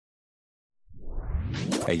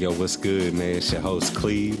Hey, yo, what's good, man? It's your host,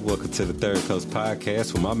 Cleve. Welcome to the Third Coast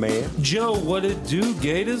Podcast with my man, Joe. What it do,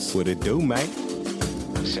 Gators? What it do, man?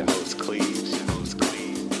 It's your host, Cleve.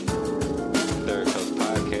 Third Coast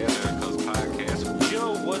Podcast.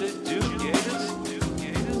 Joe, what it do, Gators?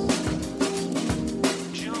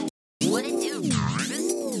 Joe, What it do?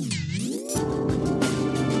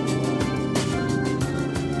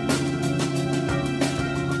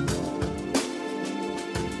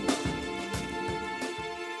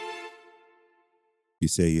 You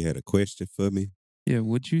say you had a question for me? yeah.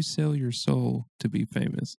 Would you sell your soul to be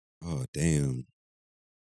famous? Oh, damn.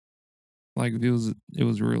 Like if it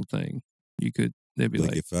was a real thing, you could. They'd be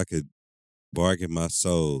Like like, if I could bargain my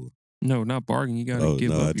soul. no, not bargain. You gotta give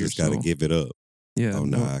no, up I just your gotta soul. give it up. Yeah. Oh,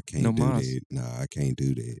 no, I can't no do mas. that. No, I can't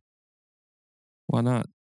do that. Why not?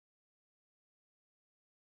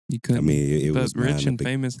 You couldn't. I mean, it but was rich mine and to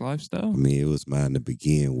famous lifestyle. I mean, it was mine to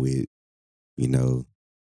begin with. You know,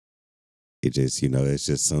 it just, it's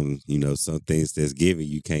just some things that's given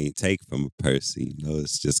you can't take from a person.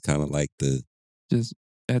 It's just kind of like Just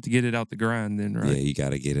have to get it out the grind, then, right? yeah, you got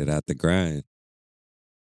to get it out the grind.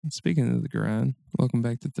 Speaking of the grind, welcome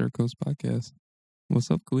back to Third Coast Podcast. What's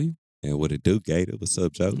up, Cleve? And what it do, Gator? What's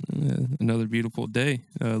up, Joe? Another beautiful day.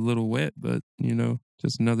 A little wet, but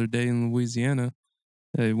just another day in Louisiana.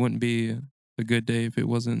 It wouldn't be a good day if it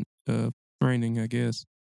wasn't raining, I guess.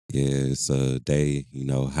 Yeah, it's a day,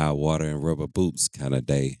 high water and rubber boots kind of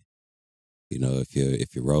day.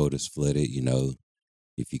 If your road is flooded,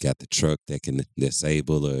 if you got the truck that's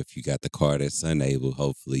able, or if you got the car that's unable,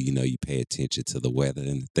 hopefully, you pay attention to the weather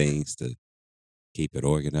and the things to keep it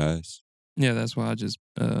organized. Yeah, that's why I just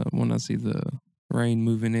when I see the rain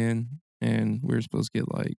moving in, and we're supposed to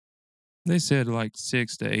get they said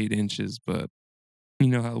 6 to 8 inches, but you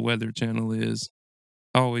know how the Weather Channel is.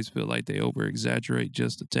 I always feel like they over exaggerate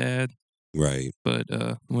just a tad. Right, But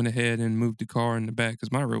went ahead and moved the car in the back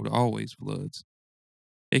because my road always floods.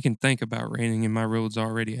 It can think about raining and my road's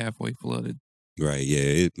already halfway flooded. right.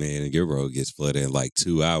 Yeah, man, your road gets flooded in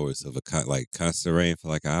 2 hours of constant rain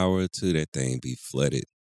for an hour or two. That thing be flooded.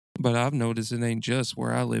 But I've noticed it ain't just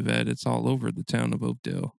where I live at. It's all over the town of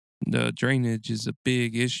Oakdale. The drainage is a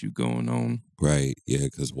big issue going on. Right, yeah,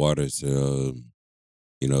 because waters are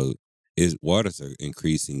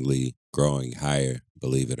increasingly growing higher,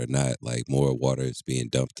 believe it or not. More water is being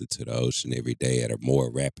dumped into the ocean every day at a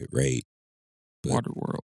more rapid rate. But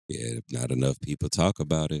Waterworld. yeah, not enough people talk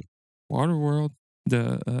about it. Waterworld.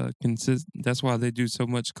 That's why they do so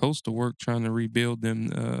much coastal work trying to rebuild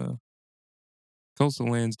them coastal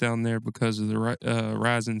lands down there because of the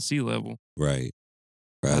rising sea level. Right.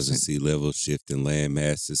 Rising sea level, shifting land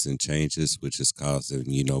masses and changes, which is causing,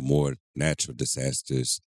 more natural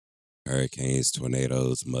disasters, hurricanes,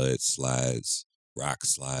 tornadoes, mudslides, rock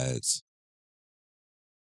slides,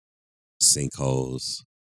 sinkholes,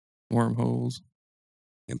 Wormholes.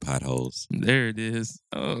 and potholes. There it is.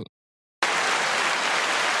 Oh.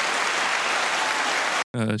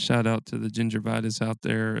 Shout out to the gingivitis out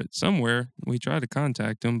there somewhere. We tried to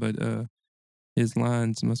contact him, but his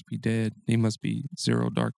lines must be dead. He must be 0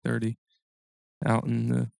 dark 30 out in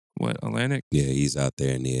the Atlantic. Yeah, he's out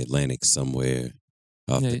there in the Atlantic somewhere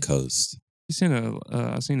off the coast.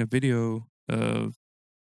 I seen a video of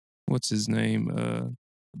what's his name,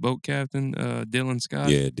 boat captain Dylan Scott.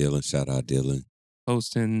 Yeah, Dylan. Shout out Dylan.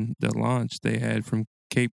 Hosting the launch they had from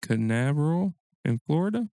Cape Canaveral in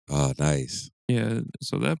Florida. Oh, nice. Yeah,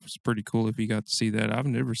 so that was pretty cool if you got to see that. I've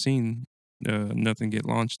never seen nothing get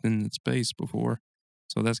launched in space before,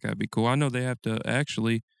 so that's got to be cool. I know they have to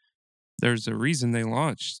there's a reason they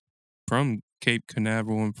launched from Cape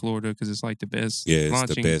Canaveral in Florida because it's the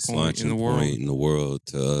best launching point in the world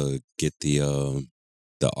to get the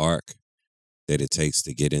arc that it takes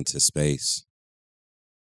to get into space.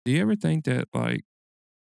 Do you ever think that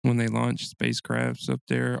when they launch spacecrafts up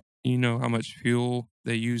there, you know how much fuel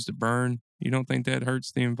they use to burn? You don't think that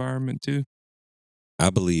hurts the environment too? I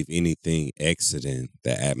believe anything exiting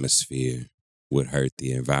the atmosphere would hurt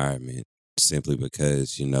the environment simply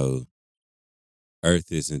because,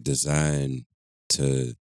 Earth isn't designed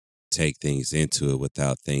to take things into it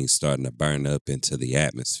without things starting to burn up into the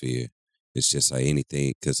atmosphere. It's just like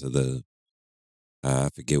anything because of I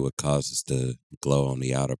forget what causes the glow on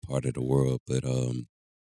the outer part of the world, but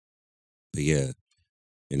yeah,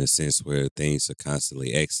 in a sense where things are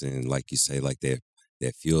constantly exiting, like you say,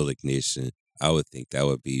 that fuel ignition, I would think that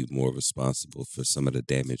would be more responsible for some of the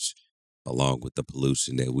damage along with the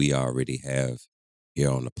pollution that we already have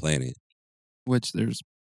here on the planet. Which there's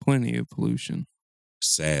plenty of pollution.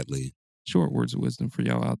 Sadly. Short words of wisdom for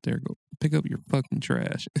y'all out there. Go pick up your fucking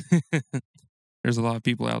trash. There's a lot of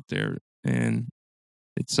people out there and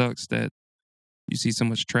it sucks that you see so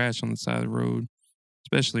much trash on the side of the road,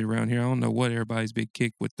 especially around here. I don't know what everybody's big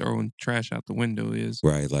kick with throwing trash out the window is.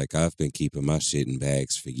 Right, like I've been keeping my shit in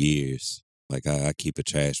bags for years. Like I keep a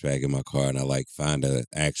trash bag in my car and I like find an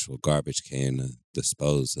actual garbage can to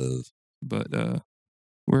dispose of. But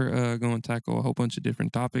we're going to tackle a whole bunch of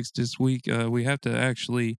different topics this week. We have to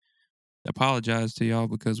actually apologize to y'all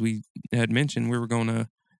because we had mentioned we were going to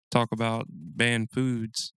talk about banned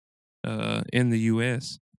foods in the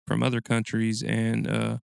U.S. from other countries,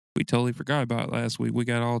 and we totally forgot about it last week. We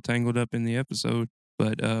got all tangled up in the episode,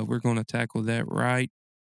 but we're going to tackle that right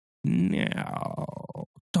now.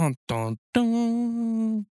 Dun, dun,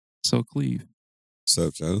 dun. So, Cleve, What's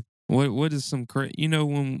up, Joe? what is some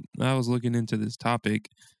when I was looking into this topic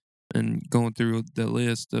and going through the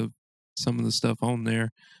list of some of the stuff on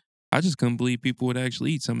there, I just couldn't believe people would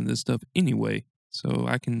actually eat some of this stuff anyway. So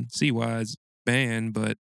I can see why it's banned,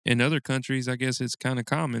 but in other countries, I guess it's kind of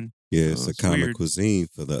common. Yeah, So it's a common weird. cuisine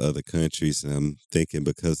for the other countries. And I'm thinking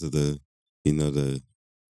because of the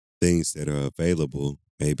things that are available,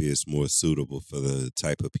 maybe it's more suitable for the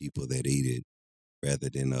type of people that eat it rather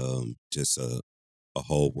than just a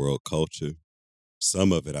whole world culture.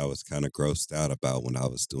 Some of it I was kind of grossed out about when I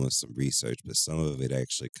was doing some research, but some of it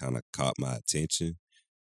actually kind of caught my attention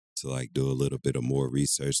to like do a little bit of more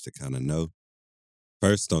research to kind of know.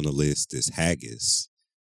 First on the list is haggis.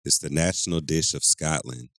 It's the national dish of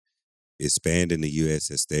Scotland. It's banned in the U.S.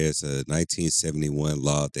 as there's a 1971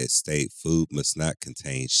 law that state food must not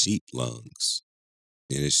contain sheep lungs.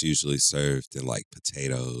 And it's usually served in like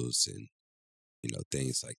potatoes and,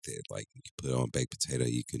 things like that. Like you can put it on baked potato,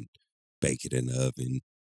 you can bake it in the oven,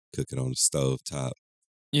 cook it on the stove top.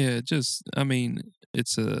 Yeah, it's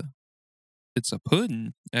a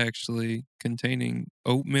pudding actually containing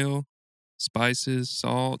oatmeal, spices,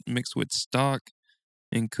 salt mixed with stock,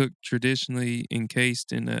 and cooked traditionally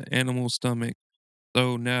encased in an animal stomach,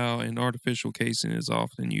 though now an artificial casing is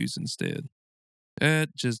often used instead.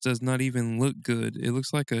 That just does not even look good. It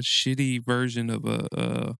looks like a shitty version of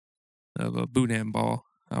a boudin ball,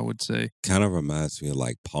 I would say. Kind of reminds me of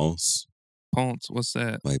like ponce. Ponce, what's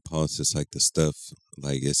that? Like ponce is like the stuff,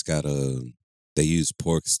 like it's got they use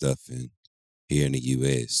pork stuffing here in the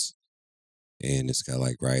U.S. And it's got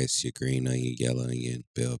like rice, your green onion, yellow onion,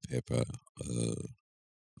 bell pepper.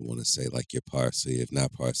 I want to say like your parsley, if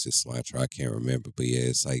not parsley, cilantro. I can't remember, but yeah,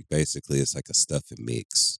 it's like basically it's like a stuffing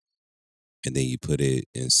mix, and then you put it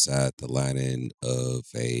inside the lining of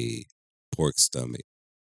a pork stomach,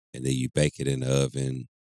 and then you bake it in the oven,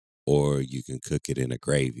 or you can cook it in a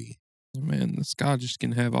gravy. Man, the Scottish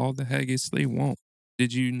can have all the haggis they want.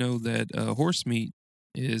 Did you know that horse meat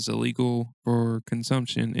is illegal for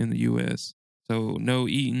consumption in the U.S.? So no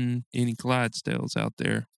eating any Clydesdales out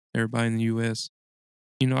there, everybody in the U.S.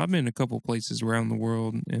 I've been a couple places around the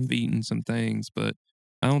world and have eaten some things, but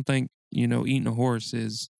I don't think, eating a horse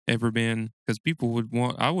has ever been, because people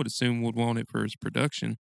I would assume would want it for its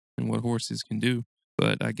production and what horses can do.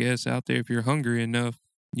 But I guess out there, if you're hungry enough,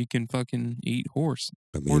 you can fucking eat horse.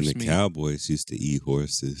 I mean, Horse the meat. cowboys used to eat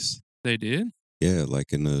horses. They did? Yeah,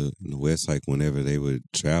 like in the West, like whenever they would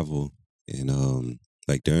travel and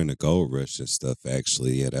like during the gold rush and stuff,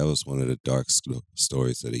 actually, yeah, that was one of the dark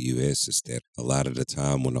stories of the U.S. is that a lot of the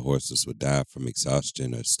time when the horses would die from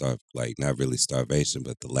exhaustion or like not really starvation,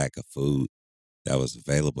 but the lack of food that was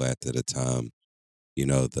available at the time,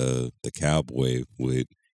 the cowboy would,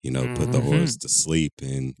 put the horse to sleep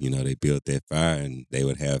and, they built that fire and they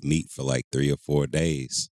would have meat for like 3 or 4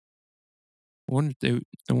 days. I wonder if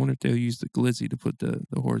they'll use the glizzy to put the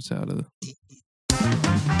horse out of.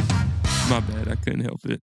 My bad, I couldn't help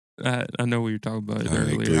it. I know we were talking about it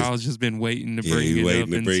earlier. I was just been waiting to bring it up.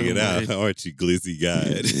 To bring it out, aren't you, glizzy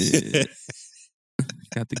guy?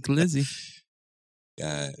 Got the glizzy.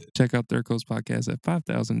 God. Check out Third Coast Podcast at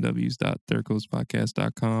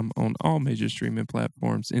 5000ws.thirdcoastpodcast.com on all major streaming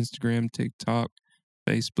platforms: Instagram, TikTok,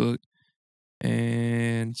 Facebook,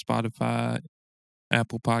 and Spotify,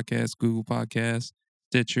 Apple Podcasts, Google Podcasts,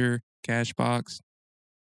 Stitcher, Cashbox.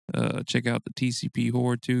 Check out the TCP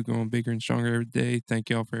Horde too, growing bigger and stronger every day. Thank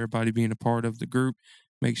y'all for everybody being a part of the group.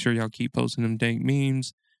 Make sure y'all keep posting them dank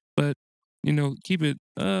memes, but keep it.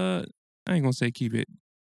 I ain't gonna say keep it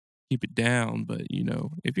down, but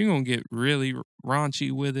if you're gonna get really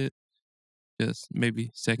raunchy with it, just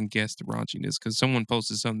maybe second guess the raunchiness, because someone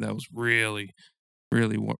posted something that was really,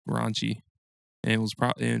 really raunchy, and it was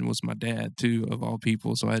my dad too, of all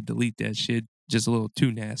people. So I had to delete that shit. Just a little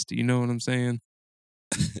too nasty. You know what I'm saying?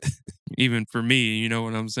 Even for me, you know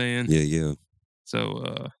what I'm saying? Yeah.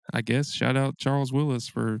 So I guess shout out Charles Willis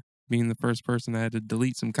for being the first person I had to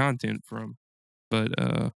delete some content from. But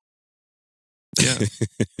Yeah.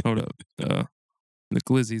 Hold up. The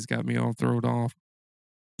glizzy's got me all thrown off.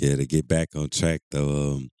 Yeah, to get back on track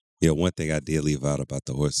though, yeah, one thing I did leave out about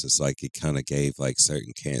the horses, like it kind of gave like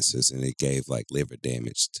certain cancers and it gave like liver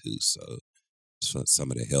damage too. So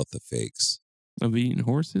some of the health effects. Of eating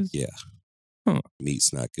horses? Yeah. Huh.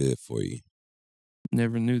 Meat's not good for you.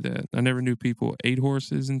 Never knew that. I never knew people ate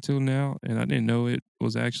horses until now, and I didn't know it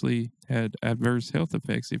was actually had adverse health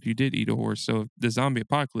effects if you did eat a horse. So if the zombie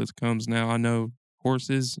apocalypse comes now, I know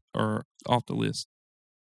horses are off the list.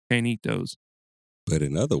 Can't eat those. But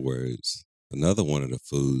in other words, another one of the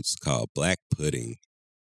foods called black pudding.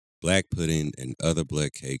 Black pudding and other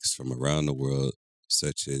blood cakes from around the world,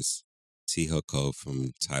 such as Tihoko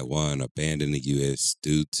from Taiwan, are banned in the U.S.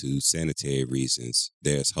 due to sanitary reasons.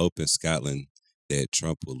 There's hope in Scotland that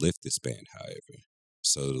Trump will lift this ban, however.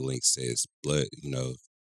 So the link says black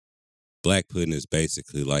pudding is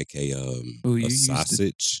basically like a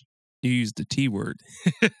sausage. You used the T word.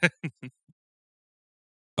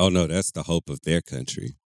 Oh no, that's the hope of their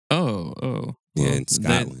country. Oh. Yeah, in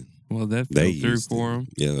Scotland. That fell through for them.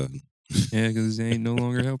 Yeah. Yeah, because they ain't no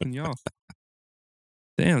longer helping y'all.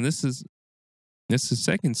 Damn, this is the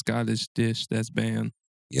second Scottish dish that's banned.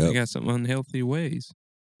 Yep. They got some unhealthy ways.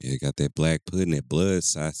 Yeah, got that black pudding, that blood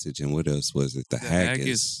sausage, and what else was it? The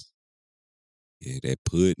haggis. Yeah, that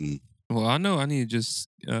pudding. Well, I know I need to just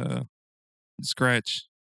scratch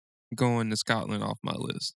going to Scotland off my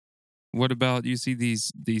list. What about, you see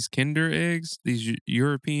these Kinder eggs? These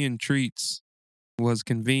European treats was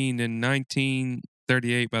convened in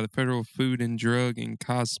 1938 by the Federal Food and Drug and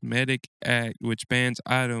Cosmetic Act, which bans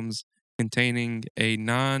items containing a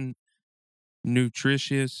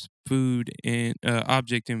non-nutritious food and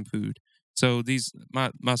object in food. So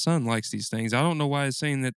my son likes these things. I don't know why it's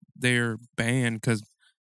saying that they're banned, because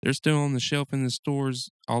they're still on the shelf in the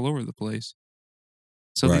stores all over the place.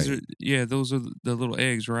 So Right. those are the little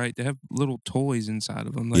eggs, right? They have little toys inside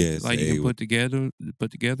of them, Yes, like you can put together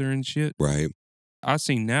and shit. Right. I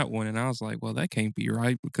seen that one and I was like, well, that can't be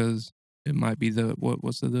right, because it might be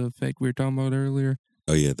what's the effect we were talking about earlier?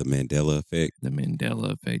 Oh yeah, the Mandela effect. The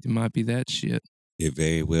Mandela effect. It might be that shit. It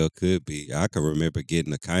very well could be. I can remember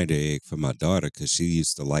getting a Kinder egg for my daughter because she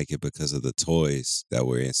used to like it because of the toys that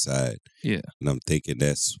were inside. Yeah. And I'm thinking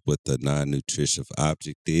that's what the non-nutritive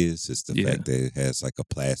object is. It's the fact that it has like a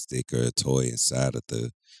plastic or a toy inside of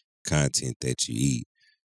the content that you eat.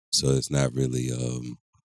 So it's not really,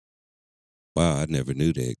 wow, I never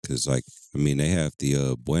knew that. Because, like, I mean, they have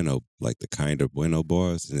the Bueno, like the Kinder Bueno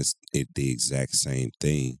bars, and it's the exact same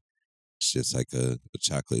thing. It's just like a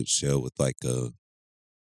chocolate shell with like a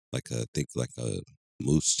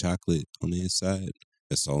mousse chocolate on the inside.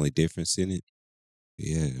 That's the only difference in it.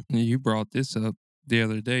 Yeah. You brought this up the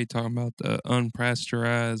other day, talking about the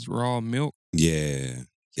unpasteurized raw milk. Yeah.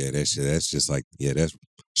 Yeah, that's just like, yeah, that's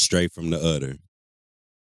straight from the udder.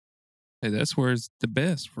 Hey, that's where it's the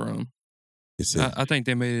best from. I think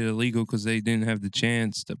they made it illegal because they didn't have the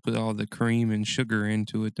chance to put all the cream and sugar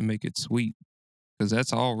into it to make it sweet. Because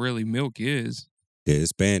that's all really milk is. Yeah,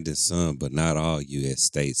 it's banned in some, but not all U.S.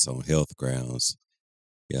 states on health grounds.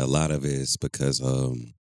 Yeah, a lot of it is because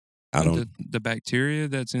the bacteria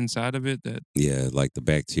that's inside of it like the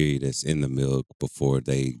bacteria that's in the milk before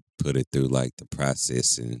they put it through like the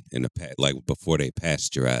process and in like before they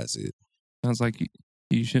pasteurize it. Sounds like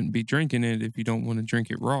you shouldn't be drinking it if you don't want to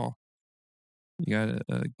drink it raw. You gotta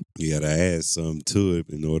add some to it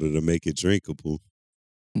in order to make it drinkable.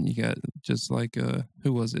 You got just like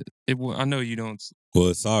who was it? I know you don't. Well,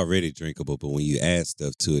 it's already drinkable, but when you add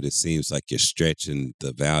stuff to it, it seems like you're stretching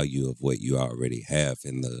the value of what you already have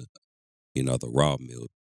in the, the raw milk.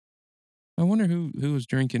 I wonder who was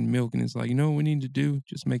drinking milk and it's like, you know what we need to do?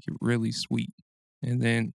 Just make it really sweet, and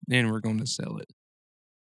then we're going to sell it.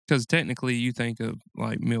 Because technically, you think of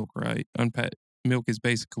like milk, right? Milk is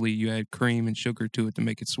basically you add cream and sugar to it to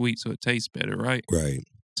make it sweet, so it tastes better, right? Right.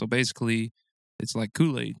 So basically, it's like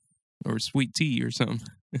Kool-Aid or sweet tea or something.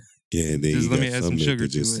 Yeah, and then just you let got me add some sugar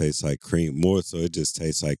that just to it. Tastes like cream. More so, it just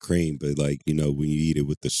tastes like cream. But like when you eat it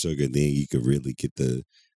with the sugar, then you can really get the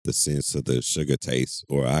sense of the sugar taste,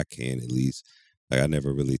 or I can at least. Like I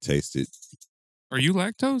never really tasted. Are you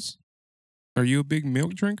lactose? Are you a big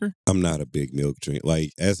milk drinker? I'm not a big milk drinker.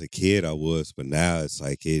 Like as a kid, I was, but now it's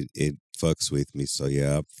like it fucks with me. So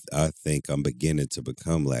yeah, I think I'm beginning to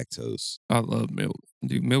become lactose. I love milk.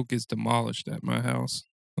 Dude, milk is demolished at my house.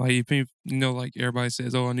 Like, if like everybody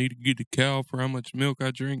says, oh, I need to get a cow for how much milk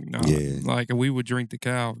I drink. No, like we would drink the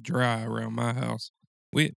cow dry around my house.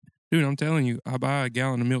 Dude, I'm telling you, I buy a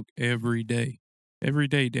gallon of milk every day. Every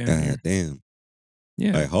day down here. God damn.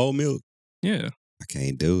 Yeah. Like whole milk? Yeah. I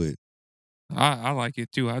can't do it. I like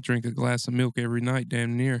it too. I drink a glass of milk every night,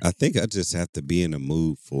 damn near. I think I just have to be in a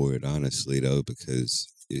mood for it, honestly, though, because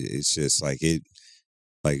it's just like it.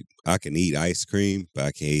 Like I can eat ice cream, but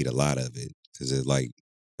I can't eat a lot of it because it like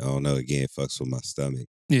I don't know. Again, it fucks with my stomach.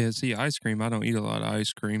 Yeah, see, ice cream, I don't eat a lot of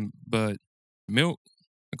ice cream, but milk,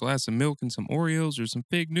 a glass of milk and some Oreos or some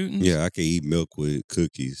Fig Newtons. Yeah, I can eat milk with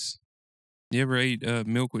cookies. You ever ate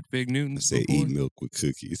milk with Fig I Newtons said before? eat milk with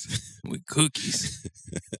cookies. With cookies.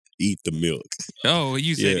 Eat the milk. Oh,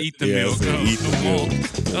 you said Yeah, eat the yeah, I milk. said Oh, eat the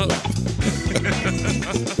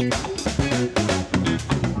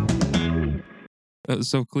milk.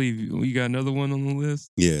 So, Cleve, you got another one on the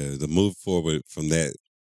list? Yeah, the move forward from that,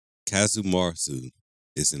 casu marzu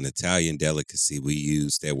is an Italian delicacy. We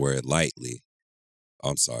use that word lightly.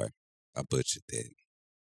 I'm sorry, I butchered that.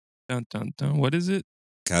 Dun, dun, dun. What is it?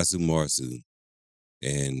 Casu marzu,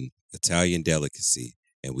 an Italian delicacy,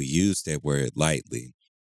 and we use that word lightly.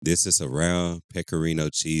 This is a round pecorino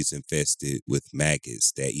cheese infested with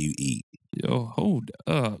maggots that you eat. Yo, hold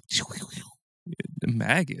up. The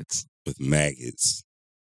maggots. With maggots.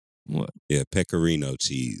 What? Yeah, pecorino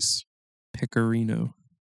cheese. Pecorino.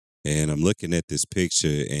 And I'm looking at this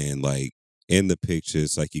picture, and like in the picture,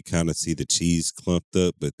 it's like you kind of see the cheese clumped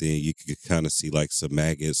up, but then you could kind of see like some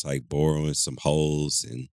maggots like borrowing some holes,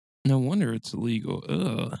 and No wonder it's illegal.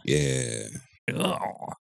 Ugh. yeah. Ugh.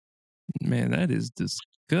 Man, that is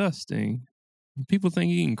disgusting. People think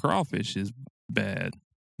eating crawfish is bad.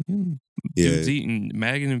 Dude's Yeah. eating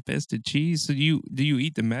maggot-infested cheese. So do you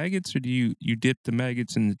eat the maggots, or do you dip the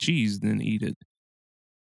maggots in the cheese then eat it?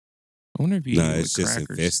 I wonder if you eat No, it it's with just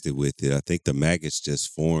crackers. infested with it. I think the maggots just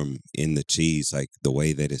form in the cheese, like the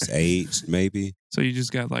way that it's aged, maybe. So you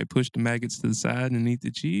just got like push the maggots to the side and eat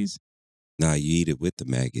the cheese? Nah, you eat it with the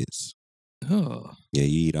maggots. Oh, Yeah,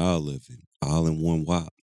 you eat all of it, all in one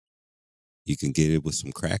wop. You can get it with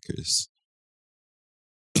some crackers,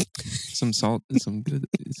 some salt, some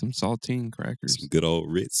saltine crackers. some good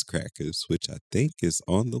old Ritz crackers, which I think is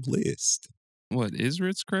on the list. What is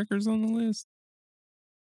Ritz crackers on the list?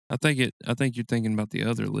 I think you're thinking about the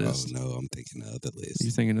other list. Oh no, I'm thinking the other list.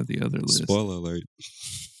 You're thinking of the other list. Spoiler alert.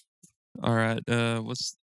 All right.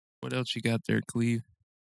 What else you got there, Cleve?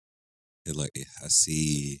 Like I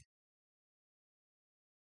see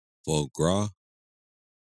foie gras.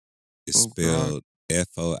 It's Foie gras. spelled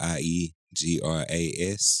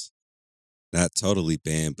FOIEGRAS. Not totally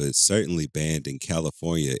banned, but certainly banned in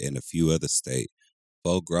California and a few other states.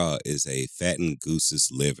 Foie gras is a fattened goose's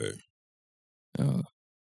liver.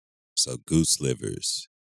 So goose livers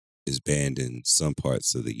is banned in some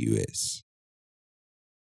parts of the U.S.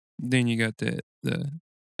 Then you got the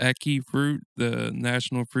ackee fruit, the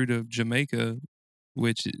national fruit of Jamaica,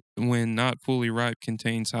 which, when not fully ripe,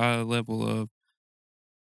 contains high level of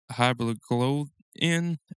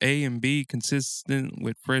hydroxychloroquine A and B, consistent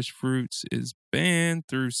with fresh fruits, is banned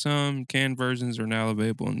through some canned versions are now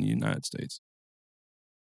available in the United States.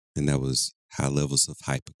 And that was high levels of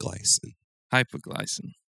hypoglycin.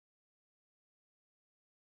 Hypoglycin.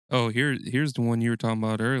 Oh, here's the one you were talking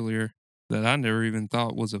about earlier that I never even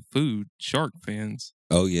thought was a food. Shark fins.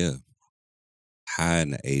 Oh, yeah. High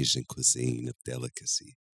in the Asian cuisine of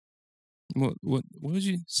delicacy. What was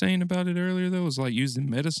you saying about it earlier, though? It was like used in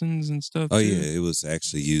medicines and stuff? Oh, too? yeah. It was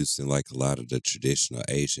actually used in like a lot of the traditional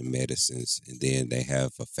Asian medicines. And then they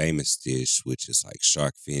have a famous dish, which is like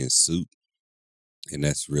shark fin soup. And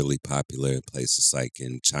that's really popular in places like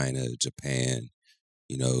in China, Japan,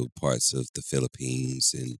 parts of the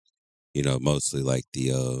Philippines, and, mostly like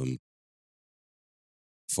the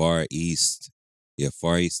Far East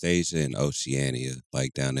Asia and Oceania,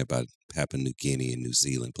 like down there by Papua New Guinea and New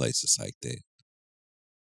Zealand, places like that.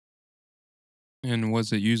 And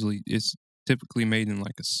it's typically made in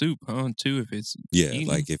like a soup, huh? Too, if it's eaten?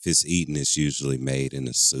 Like if it's eaten, it's usually made in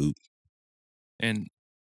a soup. And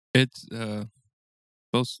it's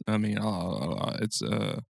it's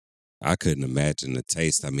I couldn't imagine the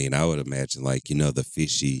taste. I mean, I would imagine like the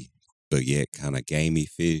fishy, but yet kind of gamey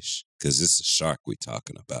fish, because it's a shark we're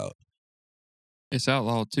talking about. It's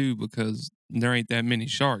outlawed too because there ain't that many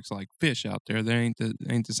sharks like fish out there. There ain't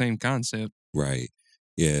the same concept. Right.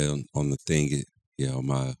 Yeah. On the thing,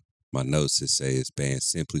 my notes it say it's banned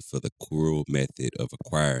simply for the cruel method of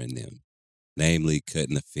acquiring them, namely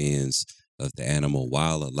cutting the fins of the animal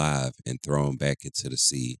while alive and thrown back into the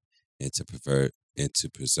sea, and to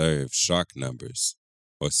preserve shark numbers,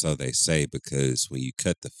 or so they say, because when you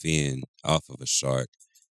cut the fin off of a shark,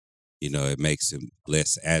 it makes it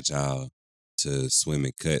less agile to swim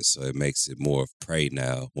and cut, so it makes it more of prey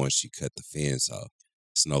now once you cut the fins off.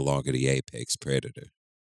 It's no longer the apex predator.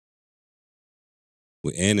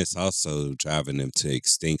 And it's also driving them to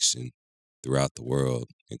extinction. throughout the world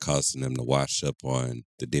and causing them to wash up on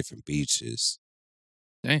the different beaches.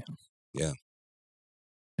 Damn. Yeah.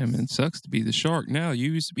 I mean, it sucks to be the shark now.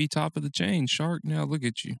 You used to be top of the chain shark. Now look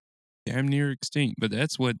at you. Damn near extinct. But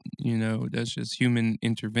that's what, that's just human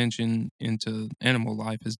intervention into animal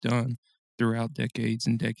life has done throughout decades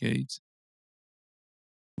and decades.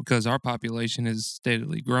 Because our population has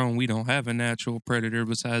steadily grown, we don't have a natural predator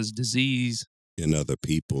besides disease And other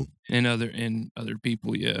people. and other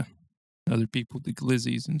people, yeah. Other people, the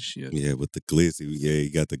glizzies and shit. Yeah, with the glizzy. Yeah,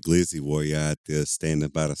 you got the glizzy warrior out there standing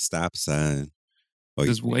by the stop sign.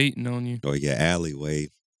 Just waiting on you. Or your alleyway,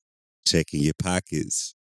 checking your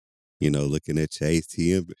pockets, looking at your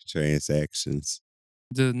ATM transactions.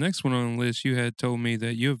 The next one on the list, you had told me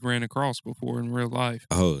that you've ran across before in real life.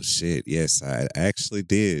 Oh, shit. Yes, I actually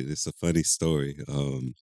did. It's a funny story.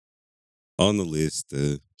 On the list,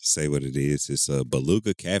 to say what it is, it's a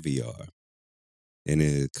beluga caviar. And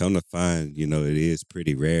it come to find, it is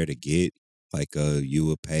pretty rare to get. Like,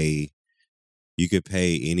 you could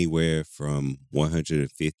pay anywhere from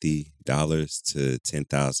 $150 to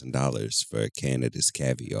 $10,000 for a can of this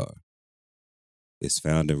caviar. It's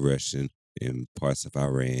found in Russia, in parts of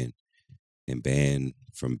Iran, and banned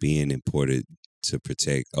from being imported to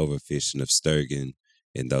protect overfishing of sturgeon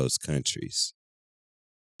in those countries.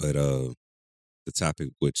 But the topic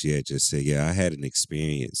which you had just said, yeah, I had an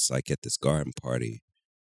experience like at this garden party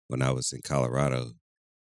when I was in Colorado,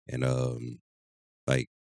 and like,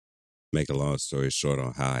 make a long story short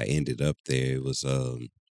on how I ended up there, it was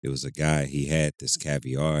a guy, he had this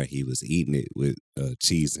caviar, he was eating it with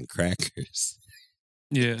cheese and crackers.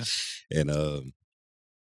 Yeah. And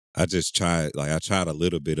I just tried a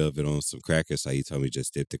little bit of it on some crackers. Like, he told me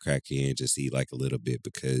just dip the cracker in, just eat like a little bit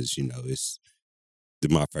because, it's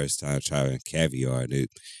my first time trying caviar. And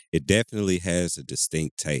it definitely has a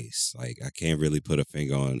distinct taste. Like, I can't really put a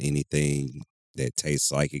finger on anything that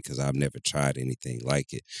tastes like it because I've never tried anything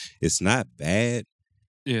like it. It's not bad,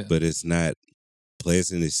 Yeah. but it's not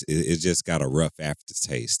pleasant. It just got a rough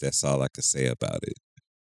aftertaste. That's all I can say about it.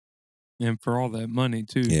 And for all that money,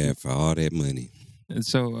 too. Yeah, for all that money. And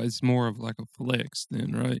so it's more of like a flex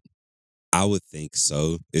then, right? I would think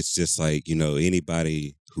so. It's just like,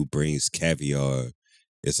 anybody who brings caviar,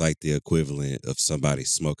 it's like the equivalent of somebody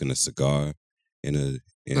smoking a cigar in a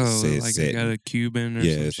like setting. you got a Cuban or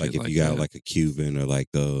Yeah, some it's like shit if you got that. like a Cuban or like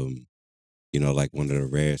like one of the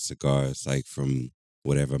rare cigars, like from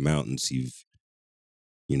whatever mountains you've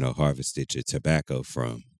harvested your tobacco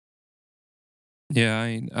from. Yeah,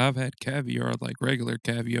 I've had caviar, like regular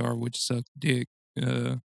caviar, which sucked dick.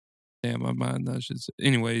 Damn, my mind knows just.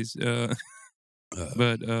 Anyways, but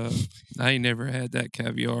I ain't never had that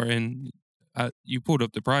caviar, and you pulled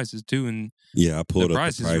up the prices too, and yeah, I pulled the up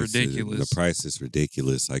price the is prices. ridiculous. The price is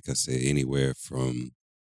ridiculous. Like I said, anywhere from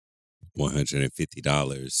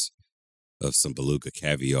 $150 of some beluga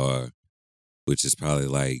caviar, which is probably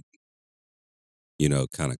like,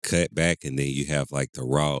 kind of cut back, and then you have like the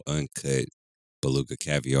raw, uncut beluga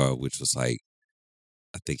caviar, which was like,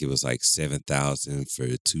 I think it was like 7,000 for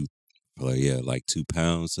like 2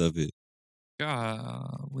 pounds of it.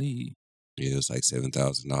 Golly, Yeah, it was like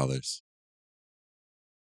 $7,000.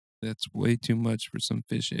 that's way too much for some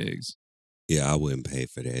fish eggs. Yeah, I wouldn't pay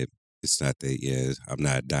for that. It's not that. Yeah, I'm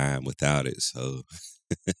not dying without it. So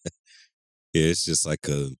yeah, it's just like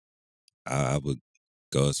I would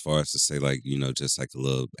go as far as to say like, just like a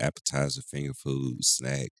little appetizer, finger food,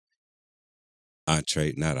 snack,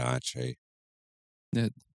 entree, not an entree.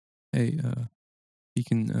 That hey, you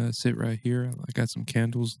can sit right here. I got some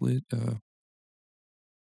candles lit. I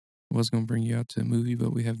was gonna bring you out to a movie,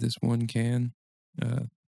 but we have this one can.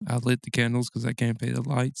 I lit the candles because I can't pay the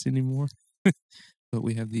lights anymore. But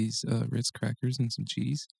we have these Ritz crackers and some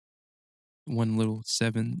cheese. One little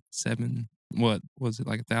seven. What was it,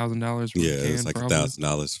 like $1,000 for a Yeah, can? it's like probably?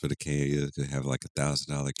 $1,000 for the can. You could have like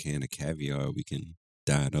 $1,000 can of caviar. We can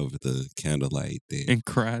dine over the candlelight there. And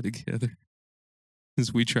cry together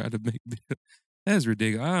as we try to make the. That's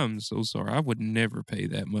ridiculous. I'm so sorry. I would never pay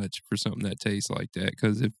that much for something that tastes like that.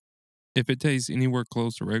 Because if it tastes anywhere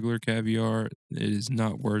close to regular caviar, it is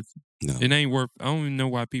not worth. No. It ain't worth. I don't even know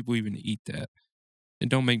why people even eat that. It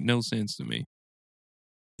don't make no sense to me.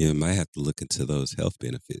 Yeah, might have to look into those health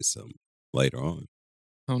benefits later on.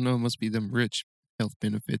 I don't know. It must be them rich health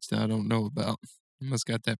benefits that I don't know about. It must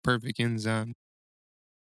got that perfect enzyme.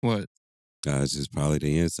 What? It's just probably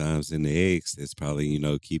the enzymes in the eggs that's probably,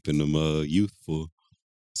 keeping them youthful.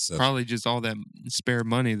 So Probably just all that spare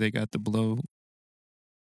money they got to blow.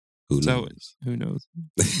 who knows? Who knows?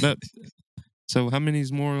 But, so how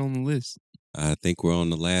many's more on the list? I think we're on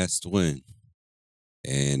the last one.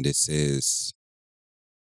 And it says,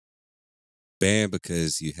 banned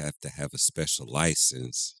because you have to have a special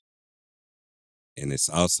license. And it's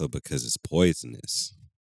also because it's poisonous.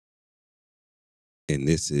 And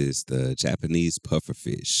this is the Japanese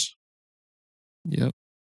pufferfish. Yep.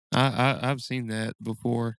 I've seen that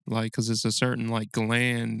before, like, because it's a certain, like,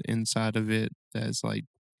 gland inside of it that's, like,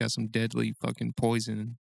 got some deadly fucking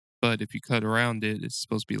poison. But if you cut around it, it's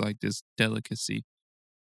supposed to be like this delicacy,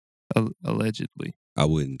 allegedly. I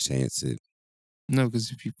wouldn't chance it. No,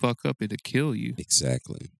 because if you fuck up, it'll kill you.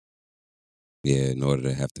 Exactly. Yeah, in order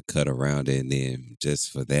to have to cut around it and then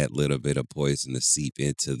just for that little bit of poison to seep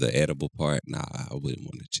into the edible part, nah, I wouldn't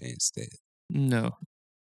want to chance that. No.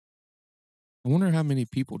 I wonder how many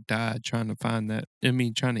people died trying to find that. I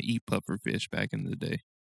mean, trying to eat pufferfish back in the day.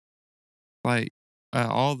 Like,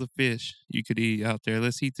 all the fish you could eat out there,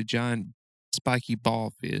 let's eat the giant spiky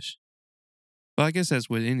ball fish. But I guess that's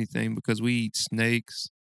with anything because we eat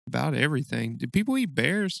snakes, about everything. Did people eat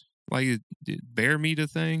bears? Like, did bear meat a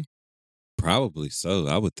thing? Probably so.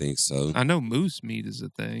 I would think so. I know moose meat is a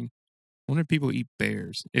thing. I wonder if people eat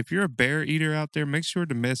bears. If you're a bear eater out there, make sure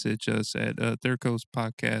to message us at Third Coast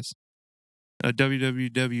Podcast,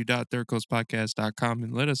 www.thirdcoastpodcast.com,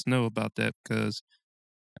 and let us know about that because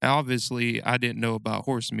obviously I didn't know about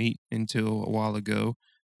horse meat until a while ago.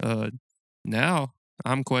 Now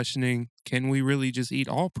I'm questioning, can we really just eat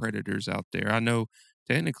all predators out there? I know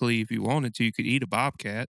technically if you wanted to, you could eat a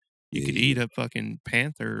bobcat. You could eat a fucking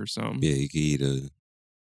panther or something. Yeah, you could eat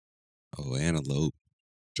antelope,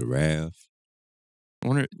 giraffe. I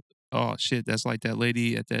wonder, oh shit, that's like that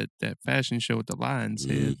lady at that fashion show with the lion's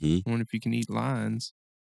head. I wonder if you can eat lions.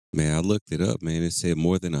 Man, I looked it up, man. It said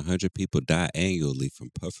more than 100 people die annually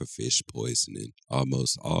from pufferfish poisoning.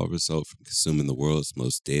 Almost all result from consuming the world's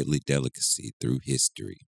most deadly delicacy through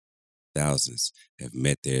history. Thousands have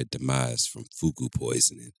met their demise from fugu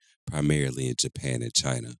poisoning, primarily in Japan and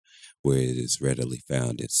China, where it is readily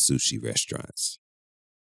found in sushi restaurants.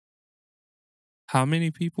 How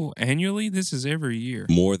many people annually? This is every year.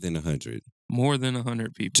 More than 100. More than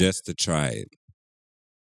 100 people. Just to try it.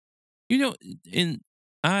 You know, and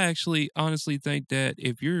I actually honestly think that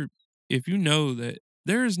if you know that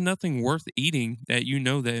there is nothing worth eating that you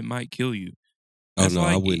know that it might kill you. That's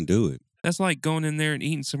I wouldn't do it. That's like going in there and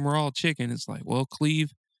eating some raw chicken. It's like, well,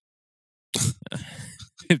 Cleve,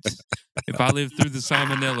 if I lived through the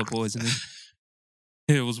salmonella poisoning,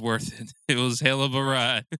 it was worth it. It was hell of a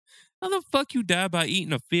ride. How the fuck you die by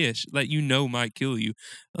eating a fish that you know might kill you?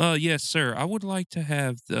 Yes, sir. I would like to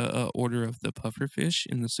have the order of the puffer fish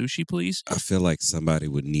in the sushi, please. I feel like somebody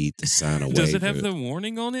would need to sign a waiver. Does it have the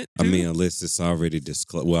warning on it, too? I mean, unless it's already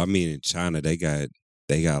disclosed. Well, I mean, in China, they got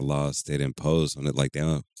laws that impose on it. Like, they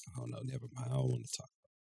don't, oh, no, never mind. I don't want to talk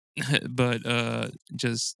about it. But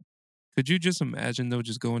could you just imagine, though,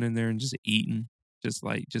 just going in there and just eating, just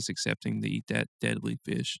accepting to eat that deadly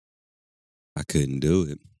fish? I couldn't do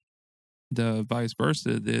it. The vice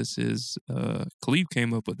versa of this is Cleve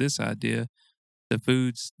came up with this idea. The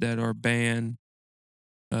foods that are banned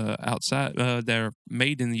outside, that are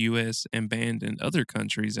made in the U.S. and banned in other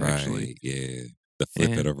countries, actually. Right, yeah. To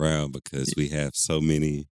flip it around because we have so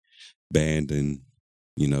many banned and,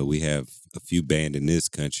 we have a few banned in this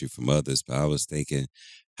country from others. But I was thinking,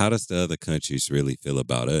 how does the other countries really feel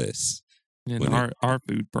about us? And our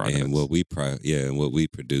food products. And what we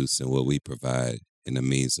produce and what we provide in the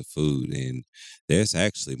means of food. And there's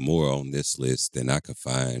actually more on this list than I could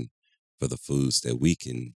find for the foods that we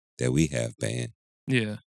have banned.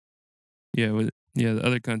 Yeah. Yeah, the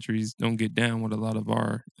other countries don't get down with a lot of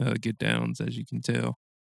our get downs, as you can tell.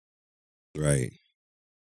 Right.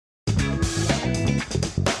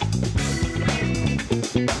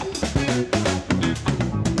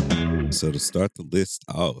 So to start the list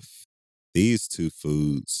off, these two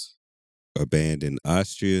foods are banned in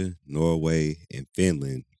Austria, Norway, and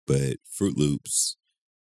Finland, but Fruit Loops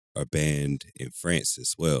are banned in France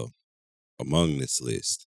as well among this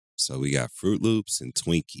list. So we got Fruit Loops and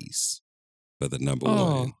Twinkies for the number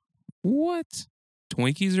one. What?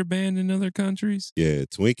 Twinkies are banned in other countries? Yeah,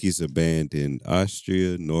 Twinkies are banned in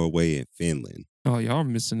Austria, Norway, and Finland. Oh, y'all are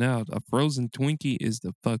missing out. A frozen Twinkie is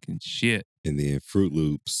the fucking shit. And then Fruit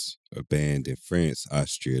Loops are banned in France,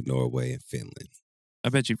 Austria, Norway, and Finland. I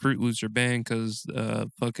bet you Fruit Loops are banned because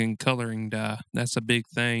fucking coloring dye. That's a big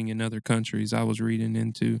thing in other countries I was reading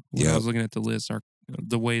into when I was looking at the list,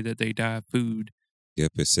 the way that they dye food.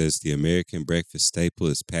 Yep, it says the American breakfast staple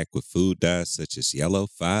is packed with food dyes such as yellow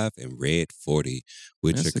 5 and red 40,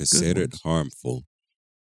 which are considered harmful.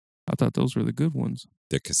 I thought those were the good ones.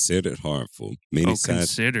 They're considered harmful.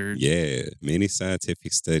 Considered? Yeah. Many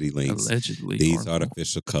scientific study links allegedly these harmful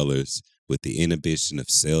artificial colors with the inhibition of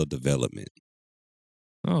cell development.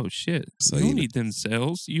 Oh shit! So, You you don't know, need them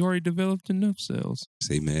cells. You already developed enough cells.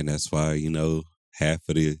 see, man, that's why, half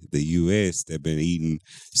of the U.S. that been eating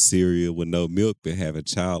cereal with no milk been having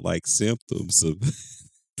childlike symptoms of,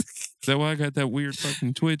 Is that why I got that weird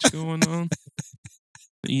fucking twitch going on?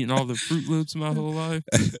 Eating all the Fruit Loops my whole life.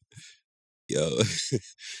 yo.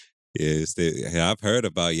 Yes, I've heard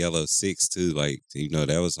about Yellow Six too. Like,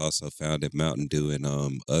 that was also found in Mountain Dew and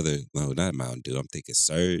other no, not Mountain Dew. I'm thinking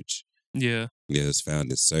Surge. Yeah. Yeah, it's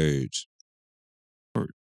found in Surge. Or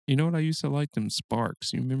you know what I used to like them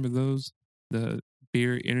Sparks. You remember those? The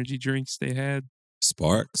beer energy drinks they had?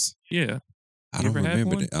 Sparks? Yeah. I You don't ever had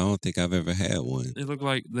remember one? that. I don't think I've ever had one. It looked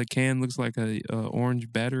like the can looks like a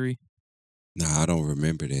orange battery. Nah, I don't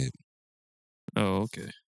remember that. Oh, okay.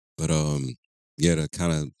 But yeah, to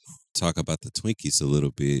kind of talk about the Twinkies a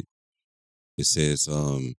little bit. It says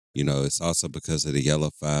it's also because of the Yellow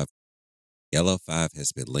Five. Yellow Five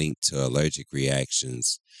has been linked to allergic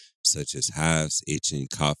reactions such as hives, itching,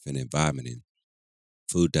 coughing, and vomiting.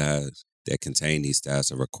 Food dyes that contain these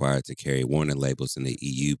dyes are required to carry warning labels in the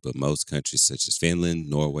EU, but most countries such as Finland,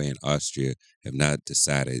 Norway, and Austria have not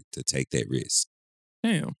decided to take that risk.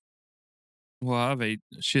 Damn. Well, I've ate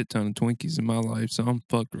a shit ton of Twinkies in my life, so I'm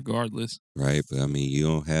fucked regardless. Right? But I mean, you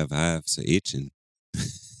don't have hives or itching.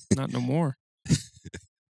 Not no more.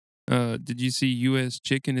 Did you see U.S.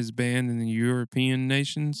 chicken is banned in the European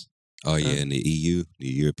nations? Oh, yeah, in the EU, the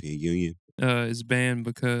European Union. Is banned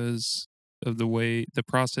because of the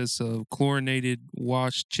process of chlorinated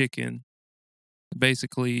washed chicken.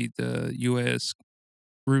 Basically, the U.S.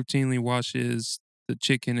 routinely washes the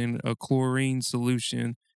chicken in a chlorine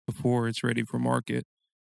solution before it's ready for market.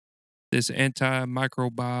 This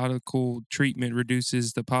antimicrobial treatment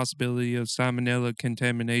reduces the possibility of salmonella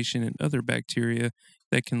contamination and other bacteria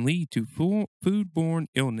that can lead to foodborne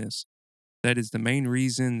illness. That is the main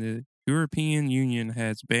reason the European Union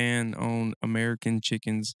has banned on American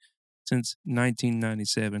chickens since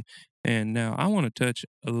 1997. And now I want to touch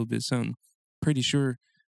a little bit something. Pretty sure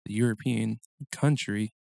the European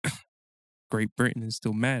country, Great Britain, is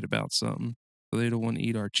still mad about something. So they don't want to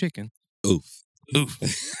eat our chicken. Oof. Oof.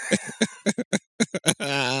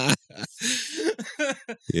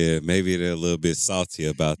 Yeah, maybe they're a little bit salty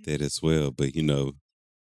about that as well, but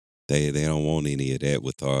they don't want any of that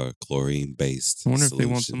with our chlorine based I wonder if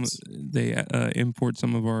solutions. they import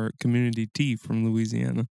some of our community tea from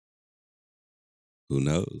Louisiana. Who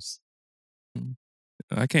knows?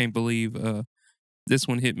 I can't believe this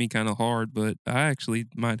one hit me kind of hard, but I actually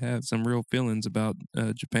might have some real feelings about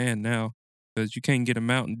Japan now because you can't get a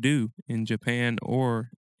Mountain Dew in Japan or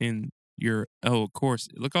in your. Oh, of course.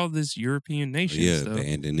 Look, all this European Oh, nation yeah, stuff.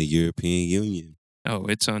 banned in the European Union. Oh,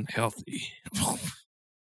 it's unhealthy.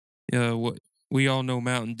 What we all know,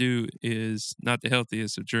 Mountain Dew is not the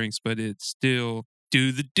healthiest of drinks, but it's still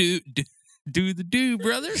do the do,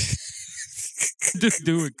 brother. Just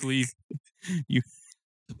do it, Cleve. You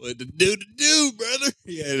What to do, brother?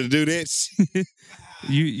 You had to do that shit.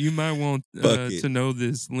 you might want Fuck it. to know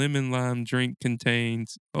this lemon lime drink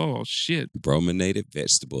contains shit. Brominated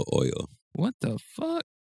vegetable oil. What the fuck?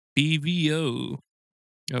 BVO,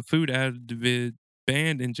 a food additive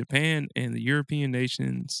banned in Japan and the European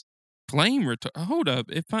nations. Hold up,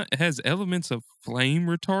 it has elements of flame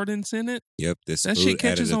retardants in it. Yep, this That food shit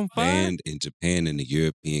catches additive on fire. banned in Japan and the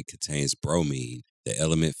European contains bromine, the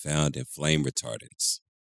element found in flame retardants.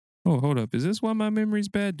 Oh, hold up. Is this why my memory's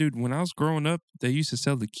bad? Dude, when I was growing up, they used to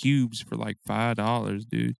sell the cubes for like $5,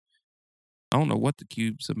 dude. I don't know what the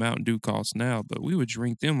cubes of Mountain Dew cost now, but we would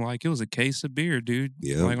drink them like it was a case of beer, dude.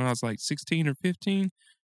 Yeah. Like when I was like 16 or 15.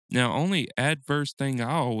 Now, only adverse thing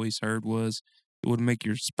I always heard was it would make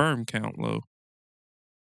your sperm count low.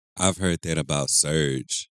 I've heard that about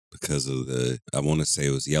Surge because of I want to say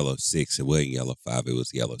it was Yellow 6. It wasn't Yellow 5, it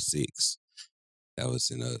was Yellow 6. That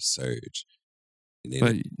was in a Surge. And then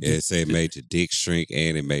But it said it made your dick shrink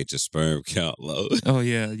and it made your sperm count low. oh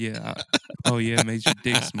yeah. Oh yeah, it made your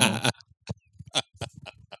dick small.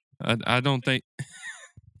 I don't think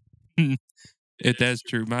if that's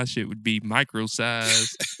true, my shit would be micro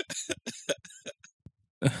size.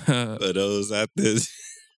 For those out there.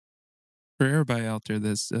 For everybody out there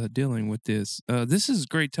that's dealing with this, this is a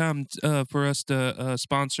great time for us to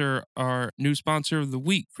sponsor our new sponsor of the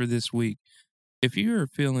week for this week. If you're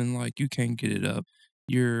feeling like you can't get it up,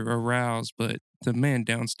 you're aroused, but the man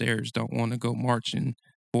downstairs don't want to go marching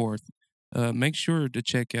forth, make sure to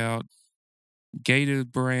check out Gator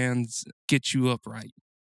Brands Get You Upright.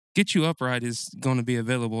 Get You Upright is going to be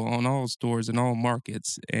available on all stores and all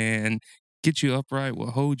markets, and Get You Upright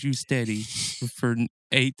will hold you steady for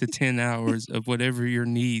 8 to 10 hours of whatever your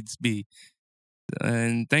needs be.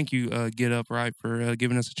 And thank you, Get Upright, for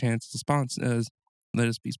giving us a chance to sponsor. Let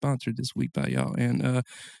us be sponsored this week by y'all. And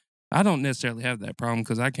I don't necessarily have that problem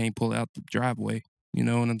because I can't pull out the driveway. You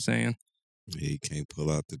know what I'm saying? You can't pull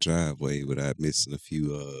out the driveway without missing a few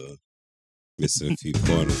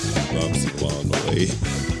corners, bumps along the way.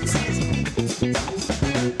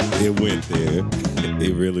 It went there.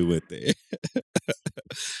 It really went there.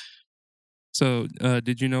 So,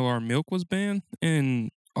 did you know our milk was banned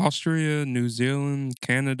in Austria, New Zealand,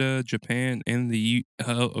 Canada, Japan, and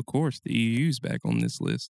of course, the EU's back on this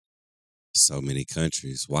list? So many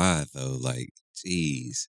countries. Why though? Like,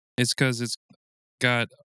 geez. It's because it's got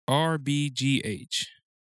RBGH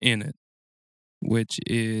in it, which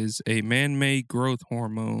is a man-made growth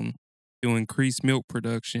hormone to increase milk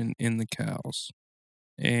production in the cows.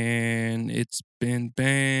 And it's been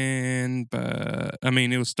banned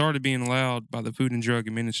it was started being allowed by the Food and Drug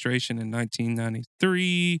Administration in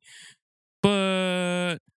 1993,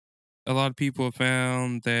 but a lot of people have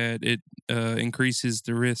found that it increases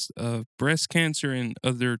the risk of breast cancer and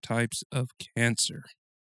other types of cancer.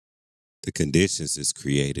 The conditions it's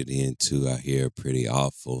created into, I hear, are pretty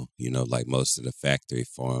awful. Like most of the factory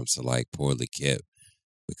farms are like poorly kept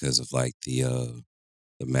because of like the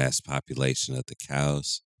mass population of the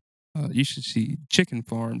cows. You should see chicken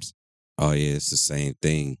farms. Oh yeah, it's the same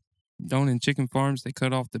thing. Don't in chicken farms they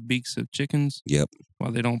cut off the beaks of chickens? Yep.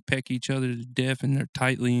 While they don't peck each other to death in their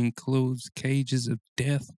tightly enclosed cages of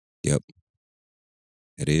death. Yep.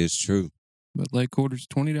 It is true. But leg quarters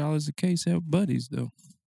 $20 a case at Buddy's though.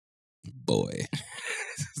 Boy.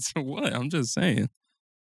 So what? I'm just saying.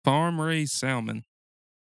 Farm raised salmon.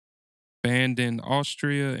 Banned in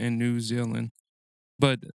Austria and New Zealand.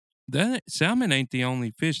 But that salmon ain't the only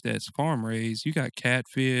fish that's farm raised. You got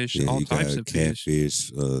catfish, all types of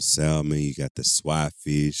catfish, salmon. You got the swai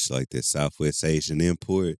fish, like the Southwest Asian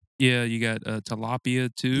import. Yeah, you got tilapia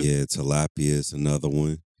too. Yeah, tilapia is another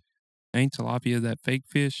one. Ain't tilapia that fake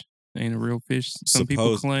fish? Ain't a real fish.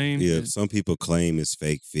 People claim. Yeah, some people claim it's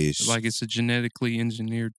fake fish. Like it's a genetically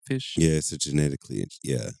engineered fish. Yeah, it's a genetically.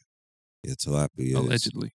 Yeah, tilapia.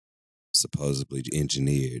 Allegedly. Is supposedly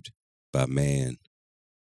engineered by man.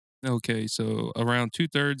 Okay, so around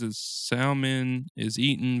 2/3 of salmon is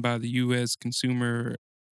eaten by the U.S. consumer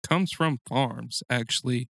comes from farms,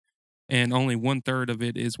 actually, and only 1/3 of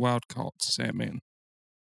it is wild-caught salmon.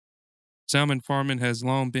 Salmon farming has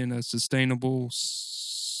long been a sustainable.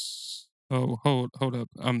 Hold up,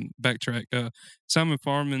 backtrack. Salmon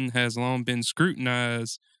farming has long been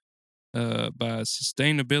scrutinized by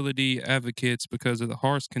sustainability advocates because of the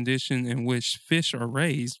harsh condition in which fish are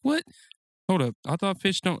raised. What? Hold up. I thought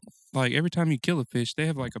fish don't, like, every time you kill a fish, they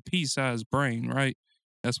have like a pea-sized brain, right?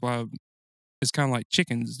 That's why it's kind of like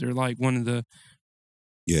chickens. They're like one of the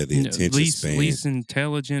attention span. least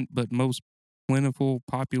intelligent but most plentiful,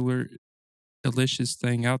 popular, delicious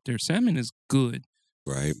thing out there. Salmon is good.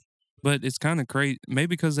 Right. But it's kind of crazy. Maybe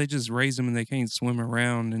because they just raise them and they can't swim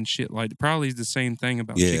around and shit. Like, probably the same thing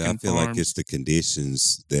about chicken farms. Yeah, I feel like it's the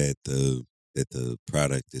conditions that the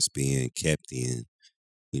product is being kept in.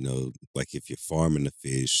 Like if you're farming the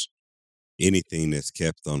fish, anything that's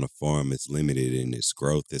kept on a farm is limited in its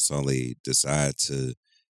growth. It's only designed to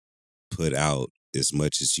put out as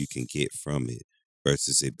much as you can get from it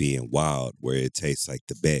versus it being wild where it tastes like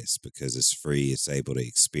the best because it's free. It's able to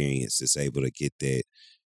experience. It's able to get that.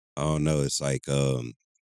 I don't know. It's like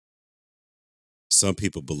some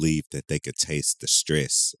people believe that they could taste the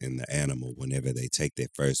stress in the animal whenever they take their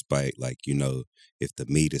first bite. Like, if the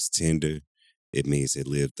meat is tender, it means it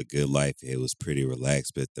lived a good life. It was pretty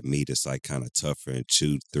relaxed, but the meat is like kind of tougher and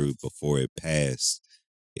chewed through before it passed.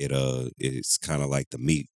 It's kind of like the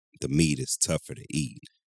meat is tougher to eat.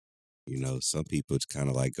 Some people kind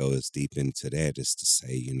of like go as deep into that as to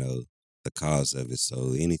say, the cause of it.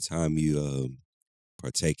 So anytime you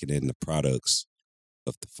partaking in the products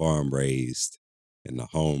of the farm raised and the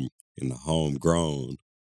home grown,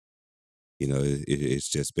 it's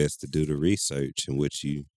just best to do the research in what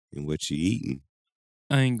you eating.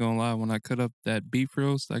 I ain't gonna lie, when I cut up that beef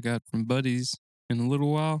roast I got from Buddy's in a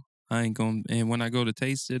little while, and when I go to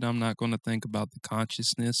taste it, I'm not gonna think about the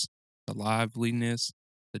consciousness, the liveliness,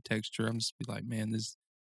 the texture. I'm just be like, man, this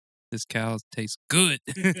cow tastes good.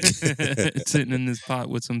 Sitting in this pot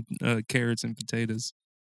with some carrots and potatoes.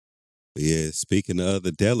 Yeah, speaking of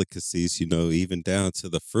other delicacies, even down to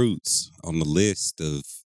the fruits on the list of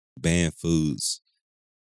banned foods,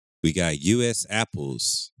 we got U.S.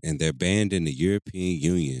 apples, and they're banned in the European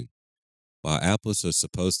Union. While apples are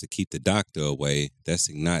supposed to keep the doctor away, that's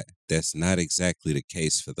not exactly the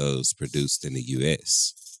case for those produced in the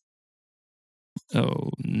U.S.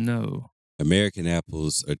 Oh, no. American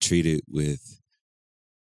apples are treated with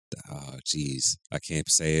geez, I can't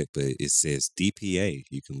say it, but it says DPA.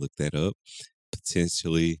 You can look that up.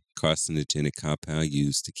 Potentially carcinogenic compound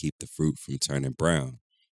used to keep the fruit from turning brown.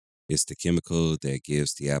 It's the chemical that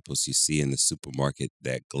gives the apples you see in the supermarket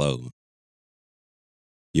that glow.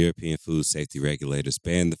 European food safety regulators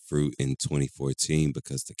banned the fruit in 2014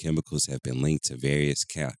 because the chemicals have been linked to various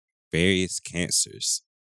cancers.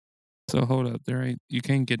 So hold up, there ain't you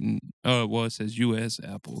can't get it says U.S.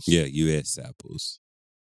 apples. Yeah, U.S. apples.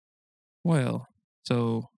 Well,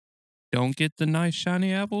 so don't get the nice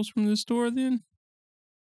shiny apples from the store then.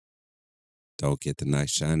 Don't get the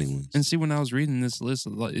nice shiny ones. And see, when I was reading this list,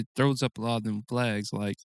 it throws up a lot of them flags.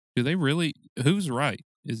 Like, do they really? Who's right?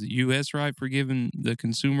 Is the U.S. right for giving the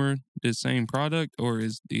consumer the same product, or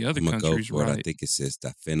is the other countries go for right? it. I think it says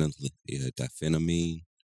diphenamine.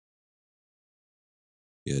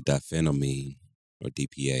 Yeah, diphenamine or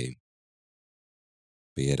DPA.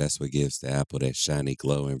 But yeah, that's what gives the apple that shiny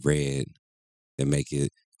glowing red that make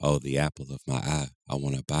it, oh, the apple of my eye. I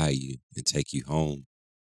want to buy you and take you home.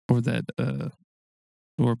 Or that,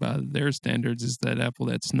 or by their standards, is that apple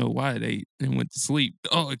that Snow White ate and went to sleep.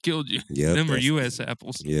 Oh, it killed you. Yep, Them are U.S.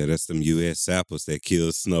 apples. Yeah, that's them U.S. apples that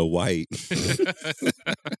killed Snow White.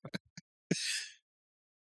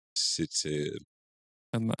 Shit.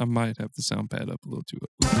 I might have the sound pad up a little too.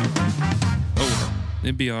 Oh,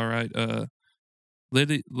 it'd be all right.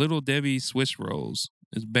 Little Debbie Swiss rolls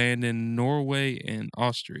is banned in Norway and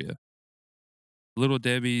Austria. Little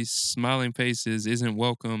Debbie's smiling faces isn't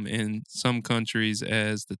welcome in some countries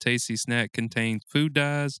as the tasty snack contains food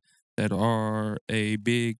dyes that are a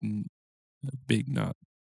big knot.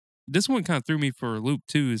 This one kind of threw me for a loop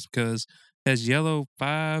too, is because it has yellow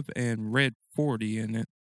 5 and red 40 in it,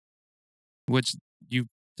 which you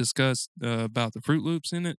discussed about the Fruit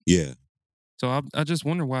Loops in it. Yeah. So I just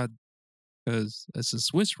wonder why, because it's a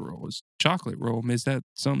Swiss roll, it's chocolate roll. Is that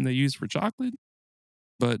something they use for chocolate?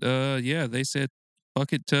 But yeah, they said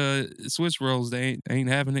fuck it to Swiss rolls. They ain't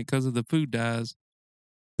having it because of the food dyes.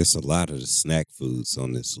 There's a lot of the snack foods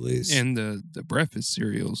on this list. And the breakfast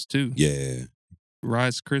cereals too. Yeah.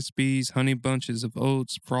 Rice Krispies, Honey Bunches of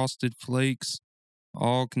Oats, Frosted Flakes,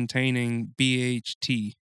 all containing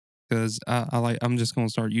BHT. Because I'm just going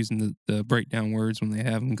to start using the breakdown words when they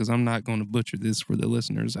have them, because I'm not going to butcher this for the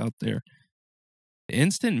listeners out there.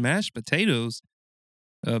 Instant mashed potatoes,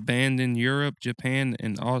 banned in Europe, Japan,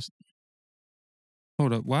 and Australia.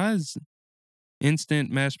 Hold up, why is instant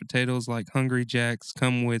mashed potatoes like Hungry Jack's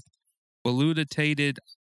come with bolutated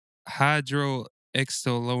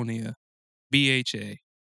hydroxylonia, BHA,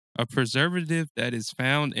 a preservative that is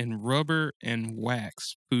found in rubber and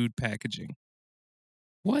wax food packaging?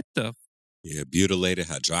 What the? Yeah, butylated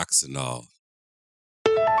hydroxinol.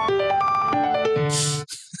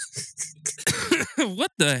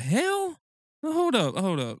 What the hell? Hold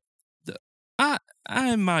up.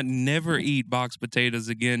 I might never eat boxed potatoes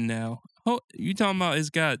again now. You talking about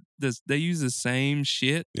it's got this? They use the same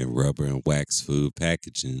shit in rubber and wax food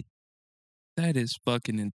packaging. That is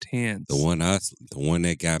fucking intense. The one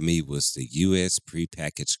that got me was the U.S.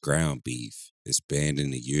 prepackaged ground beef. It's banned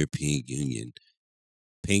in the European Union.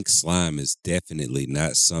 Pink slime is definitely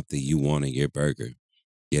not something you want in your burger.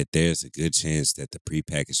 Yet there's a good chance that the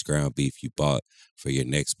prepackaged ground beef you bought for your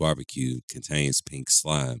next barbecue contains pink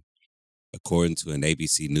slime. According to an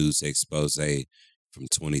ABC News expose from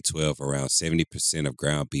 2012, around 70% of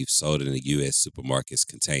ground beef sold in the U.S. supermarkets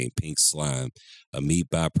contain pink slime, a meat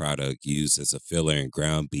byproduct used as a filler in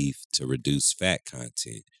ground beef to reduce fat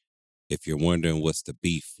content. If you're wondering what's the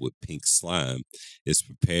beef with pink slime, it's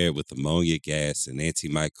prepared with ammonia gas and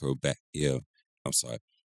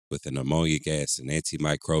with an ammonia gas and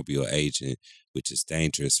antimicrobial agent, which is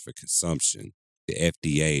dangerous for consumption. The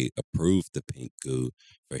FDA approved the pink goo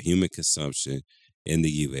for human consumption in the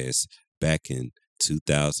U.S. back in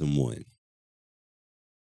 2001.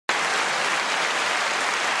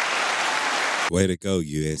 Way to go,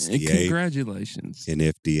 USDA. Congratulations. And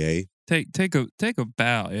FDA. Take a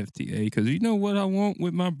bow, FDA, because you know what I want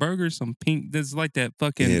with my burger? Some pink. That's like that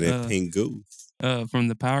fucking that pink goo. From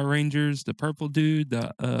the Power Rangers, the purple dude.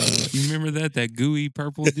 You remember that gooey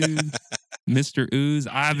purple dude, Mr. Ooze,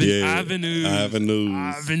 Ivan Ooze. Ivan Ooze.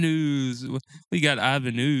 Ivan Ooze. We got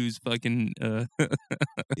Ivan Ooze, fucking.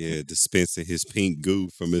 Dispensing his pink goo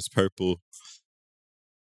from his purple.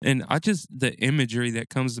 And the imagery that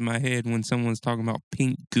comes to my head when someone's talking about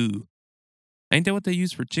pink goo. Ain't that what they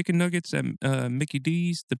use for chicken nuggets at Mickey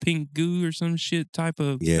D's? The pink goo or some shit type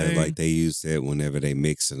of thing? Like they use that whenever they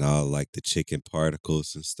mix and all like the chicken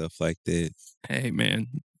particles and stuff like that. Hey, man,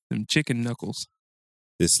 them chicken knuckles.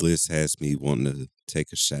 This list has me wanting to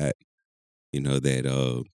take a shot. You know,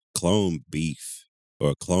 that clone beef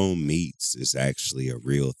or clone meats is actually a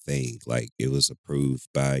real thing. Like it was approved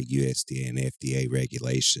by USDA and FDA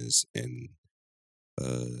regulations in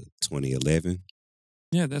 2011.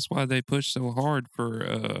 Yeah, that's why they push so hard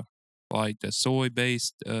for like the soy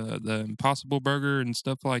based the Impossible Burger and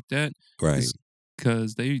stuff like that. Right.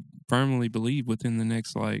 Because they firmly believe within the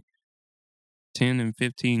next like 10 and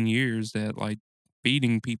 15 years that like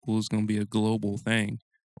feeding people is going to be a global thing.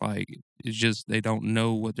 Like it's just they don't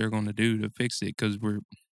know what they're going to do to fix it because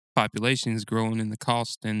population is growing and the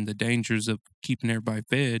cost and the dangers of keeping everybody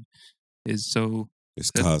fed is so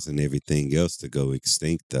It's causing everything else to go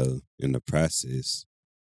extinct though in the process.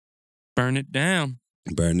 burn it down.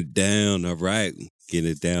 Burn it down. All right. Get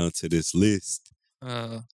it down to this list.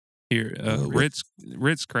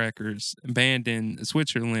 Ritz crackers banned in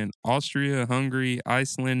Switzerland, Austria, Hungary,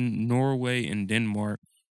 Iceland, Norway, and Denmark.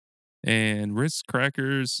 And Ritz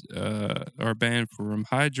crackers are banned from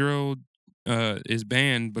is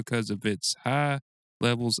banned because of its high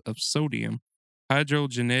levels of sodium.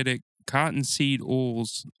 Hydrogenatic cottonseed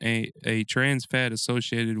oils, a trans fat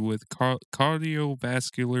associated with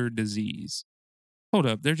cardiovascular disease. Hold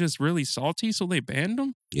up, they're just really salty, so they banned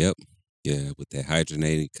them? Yep. Yeah, with that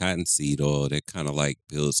hydrogenated cottonseed oil, that kind of like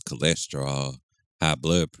builds cholesterol, high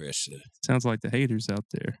blood pressure. Sounds like the haters out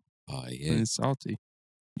there. Oh, yeah. And it's salty.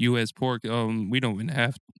 U.S. pork, we don't even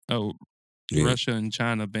have. Yeah. Russia and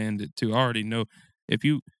China banned it too. I already know. If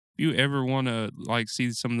you ever want to like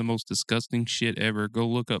see some of the most disgusting shit ever, go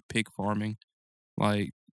look up pig farming.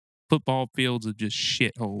 Like football fields are just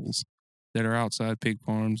shitholes that are outside pig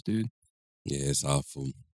farms, dude. Yeah, it's awful.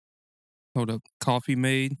 Hold up, Coffee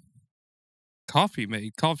Made. Coffee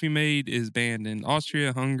Made is banned in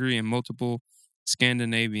Austria, Hungary, and multiple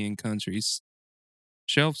Scandinavian countries.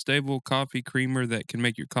 Shelf-stable coffee creamer that can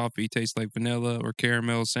make your coffee taste like vanilla or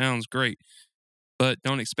caramel sounds great, but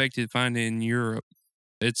don't expect to find it in Europe.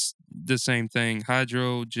 It's the same thing.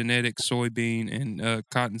 Hydrogenatic soybean and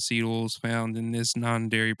cottonseed oils found in this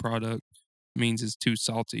non-dairy product means it's too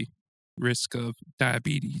salty. Risk of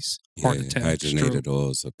diabetes, heart attack, hydrogenated stroke.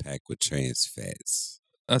 oils are packed with trans fats.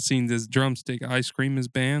 I've seen this drumstick ice cream is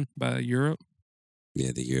banned by Europe.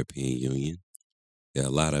 Yeah, the European Union. Yeah, a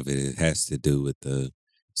lot of it has to do with the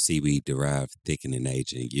seaweed-derived thickening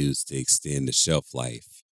agent used to extend the shelf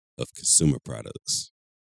life of consumer products.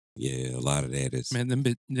 Yeah, a lot of that is. Man,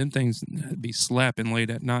 them things be slapping late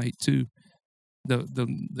at night too.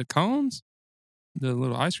 The cones, the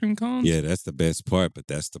little ice cream cones. Yeah, that's the best part, but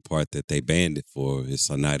that's the part that they banned it for. It's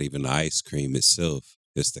not even the ice cream itself.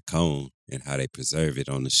 It's the cone and how they preserve it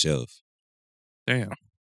on the shelf. Damn.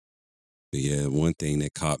 But yeah, one thing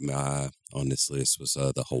that caught my eye on this list was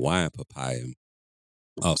the Hawaiian papaya,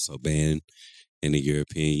 also banned in the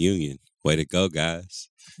European Union. Way to go, guys.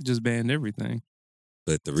 Just banned everything.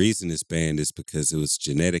 But the reason it's banned is because it was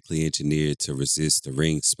genetically engineered to resist the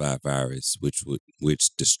ring spot virus, which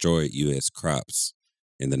destroyed U.S. crops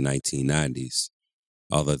in the 1990s.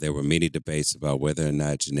 Although there were many debates about whether or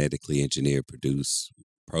not genetically engineered produce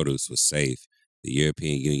was safe, the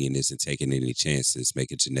European Union isn't taking any chances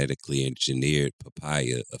making genetically engineered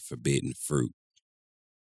papaya a forbidden fruit.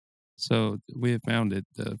 So we have found it.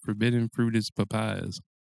 The forbidden fruit is papayas.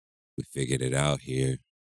 We figured it out here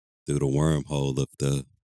through the wormhole of the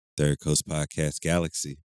Third Coast Podcast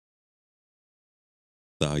Galaxy.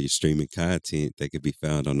 All your streaming content, they could be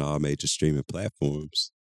found on all major streaming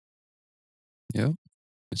platforms. Yep.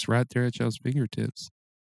 It's right there at y'all's fingertips.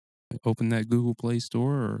 Open that Google Play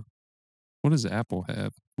Store, or what does Apple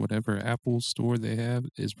have? Whatever Apple Store they have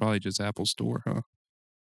is probably just Apple Store, huh?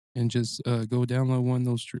 And just go download one of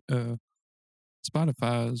those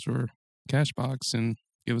Spotify's or Cashbox and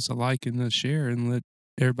give us a like and a share and let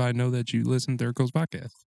everybody know that you listen to Third Coast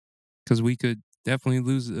Podcast. Because we could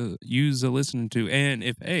definitely use a listener to. And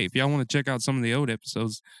if y'all want to check out some of the old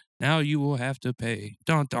episodes, now you will have to pay.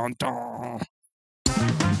 Dun, dun, dun.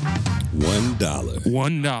 $1.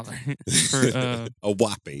 $1 for a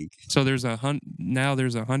whopping. So there's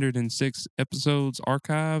 106 episodes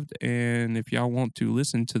archived, and if y'all want to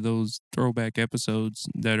listen to those throwback episodes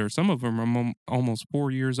that are, some of them are almost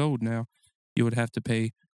 4 years old now, you would have to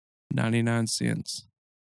pay 99 cents.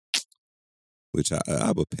 Which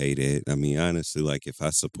I would pay that. I mean, honestly, like if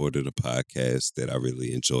I supported a podcast that I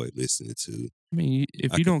really enjoyed listening to. I mean,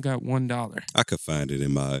 if you don't got $1, I could find it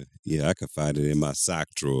in my sock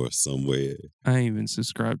drawer somewhere. I ain't even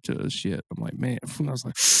subscribed to this shit. I'm like, man, I was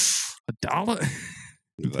like, $1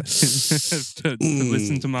 to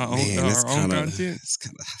listen to my own our own content.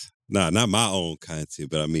 Not my own content,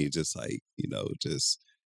 but I mean, just like, if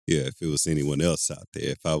it was anyone else out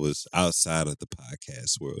there, if I was outside of the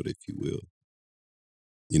podcast world, if you will.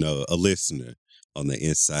 A listener, on the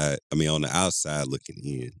inside. I mean, on the outside looking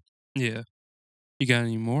in. Yeah. You got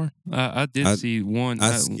any more? I did I- see one.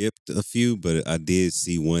 I skipped a few, but I did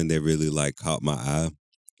see one that really like caught my eye,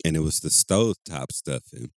 and it was the stovetop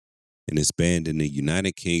stuffing, and it's banned in the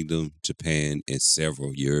United Kingdom, Japan, and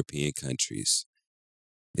several European countries.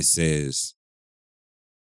 It says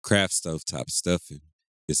Kraft stovetop stuffing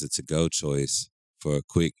is a to-go choice for a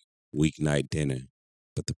quick weeknight dinner,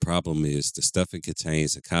 but the problem is the stuffing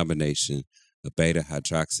contains a combination of beta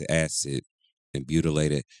hydroxy acid and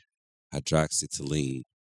butylated hydroxytoluene,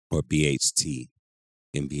 or BHT,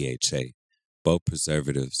 and BHA. Both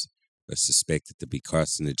preservatives are suspected to be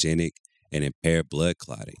carcinogenic and impair blood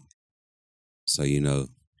clotting. So,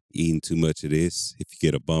 eating too much of this, if you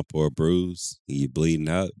get a bump or a bruise and you're bleeding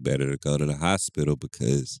out, better to go to the hospital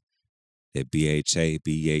because that BHA,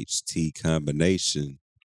 BHT combination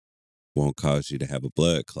won't cause you to have a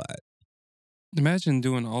blood clot. Imagine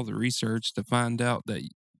doing all the research to find out that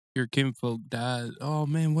your kinfolk died. Oh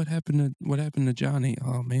man, what happened to Johnny?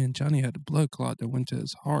 Oh man, Johnny had a blood clot that went to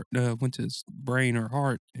his heart, went to his brain or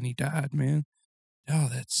heart, and he died. Man, oh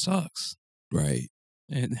that sucks. Right.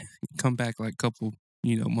 And come back like a couple,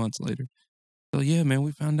 months later. So yeah, man,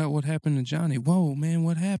 we found out what happened to Johnny. Whoa, man,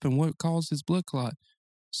 what happened? What caused his blood clot?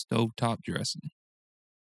 Stovetop dressing.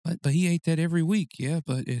 But he ate that every week. Yeah,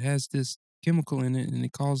 but it has this chemical in it, and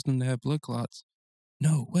it caused him to have blood clots.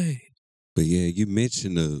 No way. But yeah, you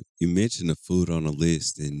mentioned the food on the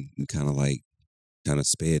list and kind of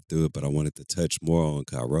sped through it, but I wanted to touch more on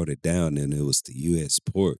because I wrote it down, and it was the U.S.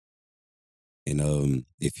 pork. And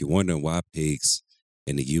if you're wondering why pigs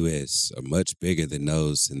in the U.S. are much bigger than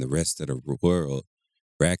those in the rest of the world,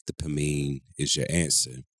 ractopamine is your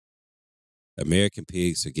answer. American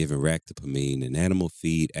pigs are given ractopamine, an animal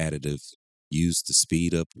feed additive used to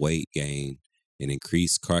speed up weight gain and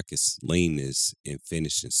increase carcass leanness in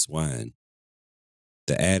finishing swine.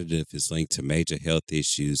 The additive is linked to major health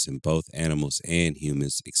issues in both animals and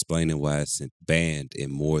humans, explaining why it's banned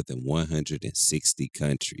in more than 160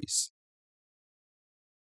 countries.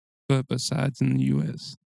 But besides in the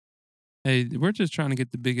U.S., hey, we're just trying to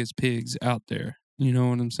get the biggest pigs out there. You know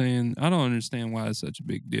what I'm saying? I don't understand why it's such a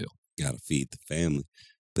big deal. Got to feed the family.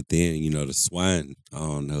 But then, the swine, I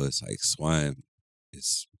don't know, it's like swine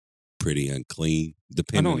is pretty unclean.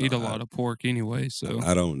 I don't eat a lot of pork anyway, so.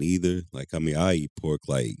 I don't either. I eat pork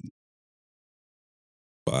I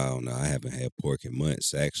don't know. I haven't had pork in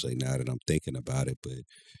months, actually, now that I'm thinking about it. But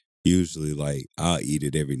usually, I'll eat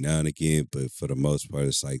it every now and again. But for the most part,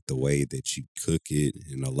 it's like the way that you cook it.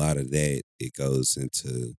 And a lot of that, it goes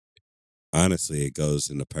into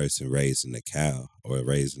the person raising a cow or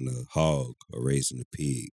raising a hog or raising a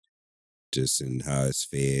pig, just in how it's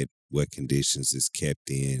fed, what conditions it's kept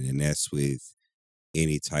in. And that's with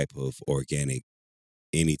any type of organic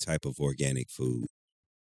food.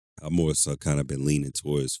 I've more so kind of been leaning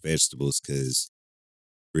towards vegetables because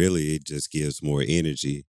really it just gives more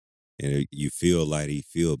energy and you feel lighter, you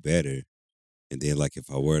feel better. And then if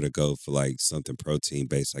I were to go for something protein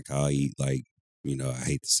based, I'll eat I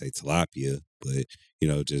hate to say tilapia, but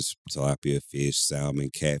just tilapia fish, salmon,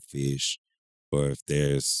 catfish, or if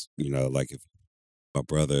there's, if my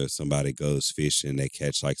brother or somebody goes fishing, they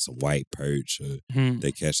catch some white perch or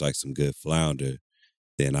they catch some good flounder,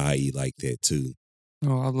 then I eat like that too.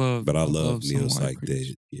 Oh, I love meals like perch.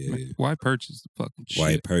 that. Yeah. Man, white perch is the fucking shit.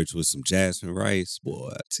 White perch with some jasmine rice,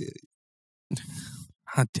 boy,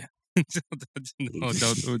 I tell you. No,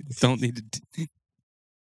 don't need to.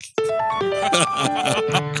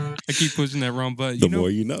 I keep pushing that wrong button. The more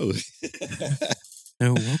you know.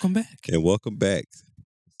 And welcome back. And welcome back.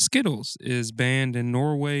 Skittles is banned in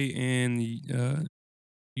Norway and the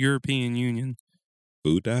European Union.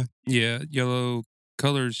 Food dye? Yeah,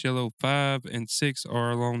 colors yellow 5 and 6 are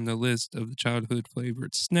along the list of the childhood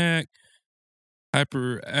favorite snack.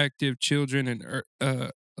 Hyperactive children and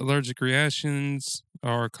allergic reactions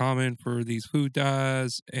are common for these food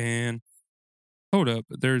dyes. And hold up,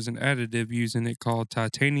 there's an additive using it called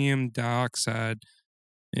titanium dioxide,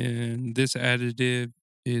 and this additive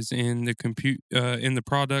is in the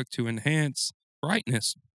product to enhance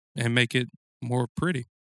brightness and make it more pretty.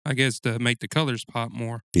 I guess to make the colors pop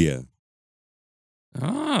more. Yeah.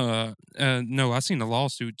 No, I seen a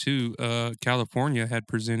lawsuit too. California had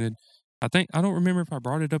presented. I don't remember if I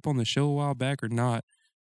brought it up on the show a while back or not,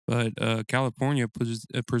 but California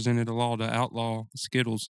presented a law to outlaw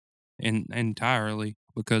Skittles entirely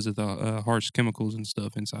because of the harsh chemicals and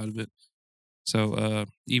stuff inside of it. So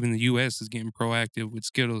even the U.S. is getting proactive with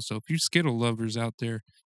Skittles. So if you Skittle lovers out there,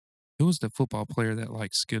 who was the football player that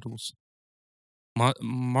liked Skittles?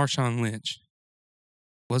 Marshawn Lynch.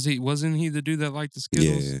 Wasn't he the dude that liked the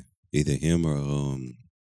Skittles? Yeah. Either him or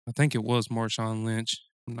I think it was Marshawn Lynch.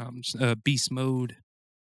 Beast mode.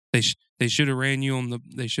 They should have ran you on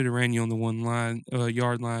the 1 line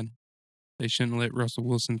yard line. They shouldn't let Russell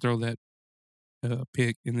Wilson throw that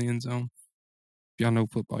pick in the end zone. If y'all know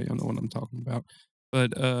football, y'all know what I'm talking about.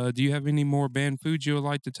 But do you have any more banned foods you would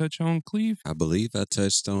like to touch on, Cleve? I believe I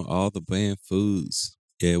touched on all the banned foods.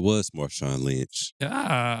 Yeah, it was Marshawn Lynch.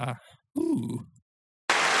 Ooh.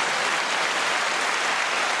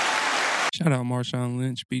 Shout out Marshawn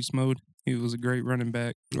Lynch, beast mode. He was a great running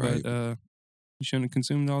back, Right. but you shouldn't have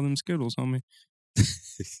consumed all them Skittles, homie.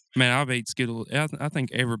 Man, I've ate Skittles. I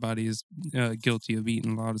think everybody is guilty of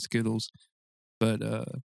eating a lot of Skittles, but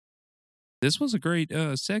this was a great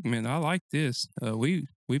segment. I like this. We've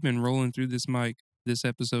been rolling through this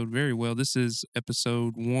episode very well. This is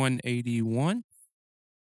episode 181.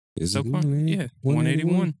 Is So it far, yeah,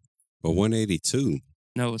 181. Or 182?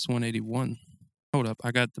 No, it's 181. Hold up,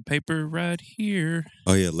 I got the paper right here.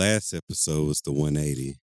 Oh yeah, last episode was the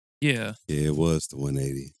 180. Yeah. Yeah, it was the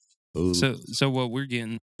 180. Ooh. So what we're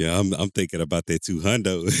getting? Yeah, I'm thinking about that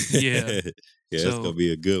 200. Yeah. Yeah, it's gonna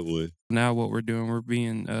be a good one. Now what we're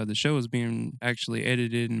doing, the show is being actually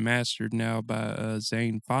edited and mastered now by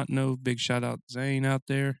Zane Fontenot. Big shout out to Zane out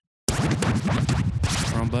there.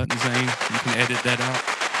 Wrong button, Zane. You can edit that out.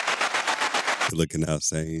 Looking out,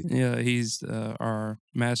 Zane. Yeah, he's our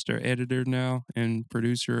master editor now and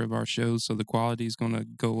producer of our shows, so the quality is going to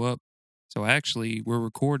go up. So actually, we're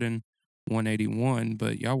recording 181,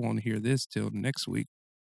 but y'all won't hear this till next week.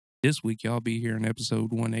 This week, y'all be hearing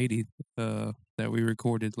episode 180 that we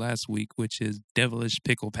recorded last week, which is Devilish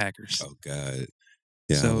Pickle Packers. Oh, God.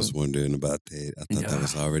 Yeah, I was wondering about that. I thought that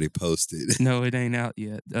was already posted. No, it ain't out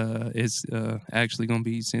yet. It's actually going to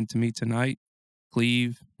be sent to me tonight.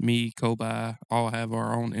 Cleve, me, Kobai, all have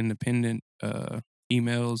our own independent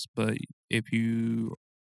emails, but if you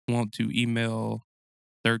want to email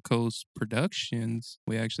Third Coast Productions,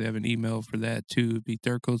 we actually have an email for that too. It'd be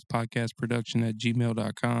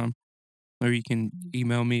thirdcoastpodcastproduction@gmail.com, or you can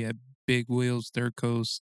email me at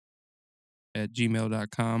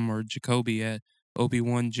bigwheelsthirdcoast@gmail.com or Jacoby at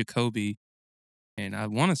Obi1Jacoby. And I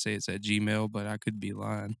want to say it's at Gmail, but I could be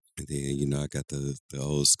lying. And then, I got the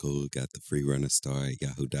old school, got the free runner star at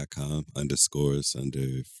yahoo.com, underscores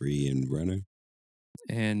under free and runner.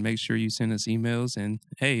 And make sure you send us emails. And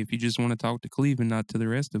hey, if you just want to talk to Cleve and not to the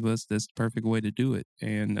rest of us, that's the perfect way to do it.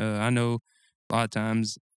 And I know a lot of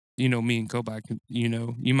times, me and Kobai,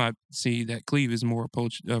 you might see that Cleve is more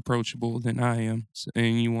approachable than I am.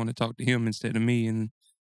 And you want to talk to him instead of me and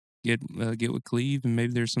get with Cleve. And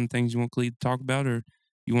maybe there's some things you want Cleve to talk about, or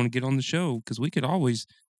you want to get on the show, because we could always,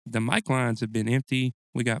 the mic lines have been empty.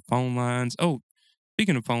 We got phone lines. Oh,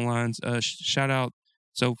 speaking of phone lines, shout out.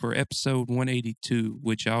 So for episode 182,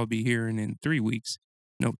 which I'll be hearing in 3 weeks,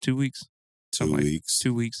 no, 2 weeks. 2 weeks.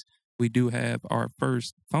 2 weeks. We do have our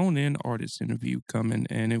first phone-in artist interview coming,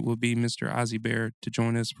 and it will be Mr. Ozzy Bear to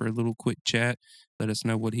join us for a little quick chat, let us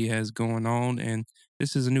know what he has going on. And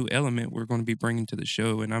this is a new element we're going to be bringing to the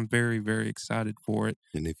show, and I'm very, very excited for it.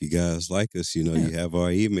 And if you guys like us, you have our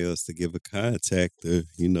emails to give a contact, or,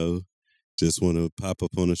 just want to pop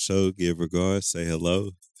up on the show, give regards, say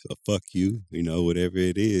hello, or fuck you, whatever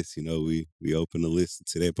it is, we open to listen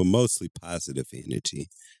to that, but mostly positive energy.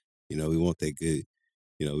 We want that good,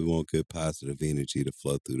 we want good positive energy to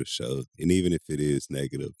flow through the show. And even if it is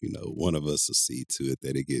negative, one of us will see to it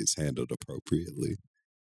that it gets handled appropriately.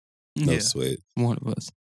 No sweat. One of us.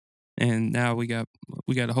 And now we got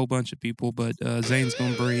a whole bunch of people, but Zane's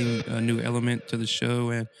going to bring a new element to the show,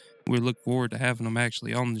 and we look forward to having him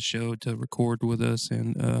actually on the show to record with us.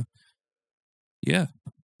 And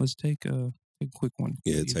let's take a quick one.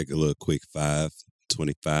 Yeah, take a little quick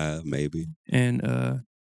 5:25 maybe. And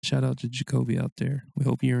shout out to Jacoby out there. We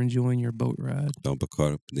hope you're enjoying your boat ride. Don't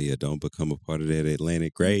become a part of that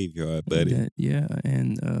Atlantic graveyard, buddy.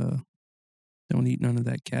 And don't eat none of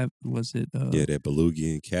that that beluga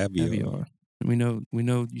and caviar. We know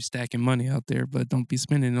you stacking money out there, but don't be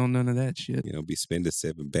spending on none of that shit. Be spending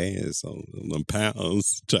 7 bands on them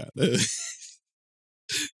pounds trying to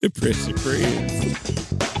impress your friends.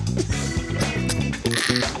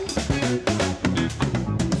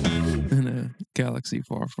 In a galaxy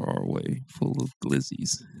far, far away, full of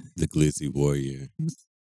glizzies. The Glizzy Warrior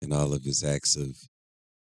and all of his acts of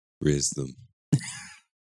wisdom.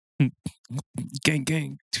 Gang,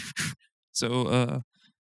 gang. So,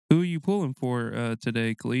 who are you pulling for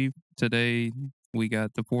today, Cleve? Today, we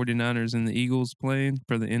got the 49ers and the Eagles playing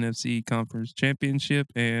for the NFC Conference Championship,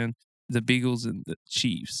 and the Bengals and the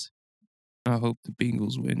Chiefs. I hope the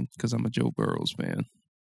Bengals win because I'm a Joe Burrows fan.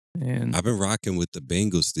 And I've been rocking with the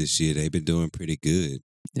Bengals this year. They've been doing pretty good.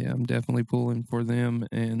 Yeah, I'm definitely pulling for them,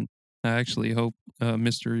 and I actually hope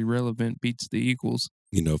Mr. Irrelevant beats the Eagles.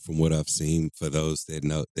 From what I've seen, for those that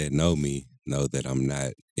know me, know that I'm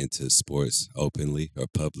not into sports openly or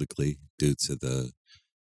publicly due to the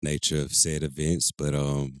nature of said events. But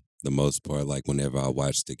the most part, like whenever I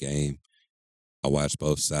watch the game, I watch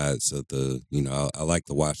both sides of the. I like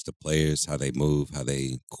to watch the players, how they move, how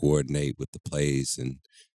they coordinate with the plays, and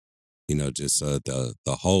just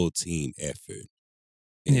the whole team effort.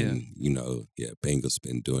 Yeah, And Bengals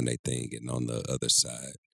been doing their thing, and on the other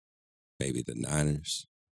side, maybe the Niners.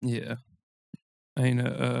 yeah. I ain't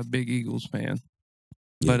a big Eagles fan,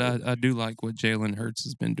 Yeah, but I do like what Jalen Hurts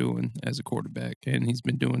has been doing as a quarterback, and he's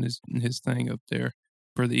been doing his thing up there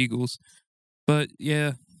for the Eagles. But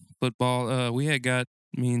yeah, football.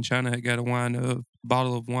 Me and China had got a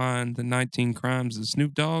bottle of wine, the 19 Crimes of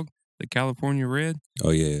Snoop Dogg, the California Red. Oh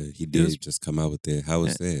yeah, he It was, did just come out with that. How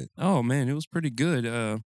was that? oh man, it was pretty good. It's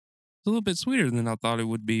a little bit sweeter than I thought it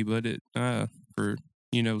would be, but for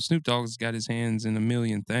Snoop Dogg's got his hands in a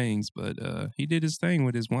million things, but he did his thing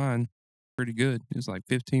with his wine. Pretty good. It was like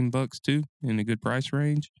 $15 too, in a good price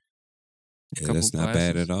range. A Yeah, couple that's not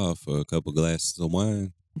bad glasses. at all for a couple glasses of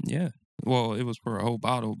wine. Yeah. Well, it was for a whole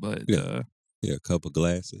bottle, but Yeah, yeah, a couple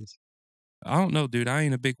glasses. I don't know, dude. I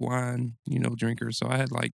ain't a big wine, drinker, so I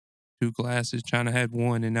had like 2 glasses. China had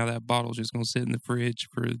 1, and now that bottle's just gonna sit in the fridge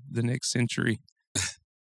for the next century.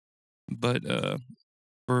 But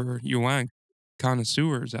for your wine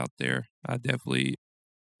connoisseurs out there, I definitely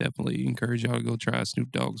encourage y'all to go try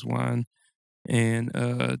Snoop Dogg's wine. And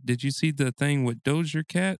did you see the thing with Doja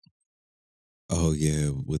Cat? Oh yeah,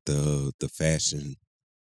 with the fashion.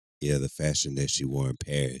 Yeah, the fashion that she wore in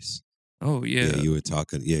Paris. Oh Yeah, yeah, you were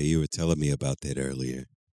talking. Yeah, you were telling me about that earlier.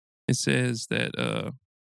 it says that.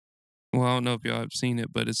 Well, I don't know if y'all have seen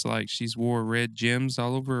it, but it's like she's wore red gems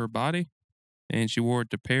all over her body, and she wore it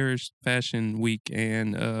to Paris Fashion Week,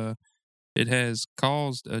 and it has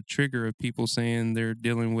caused a trigger of people saying they're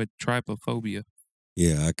dealing with trypophobia.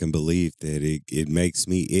 Yeah, I can believe that. It makes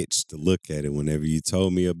me itch to look at it whenever you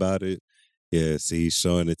told me about it. Yeah, see, he's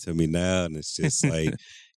showing it to me now, and it's just like,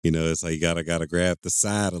 it's like you gotta grab the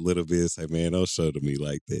side a little bit. It's like, man, don't show to me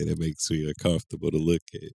like that. It makes me uncomfortable to look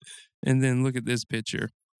at. And then look at this picture.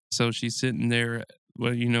 So she's sitting there,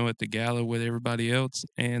 well, at the gala with everybody else,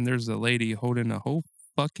 and there's a lady holding a whole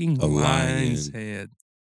fucking A lion's lion, head.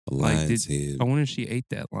 a Like, lion's head. I wonder if she ate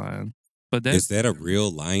that lion. But Is that a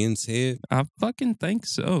real lion's head? I fucking think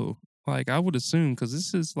so. Like, I would assume, because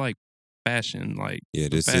this is like fashion, like Yeah, a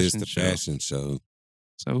this is fashion the show. fashion show.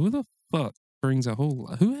 So who the fuck brings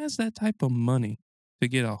who has that type of money to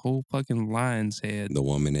get a whole fucking lion's head? The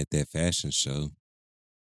woman at that fashion show.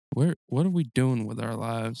 What are we doing with our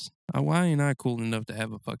lives? Why ain't I cool enough to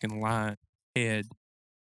have a fucking lion head?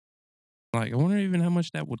 Like, I wonder even how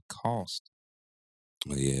much that would cost.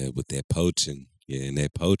 Oh yeah, with that poaching. Yeah, in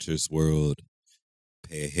that poacher's world,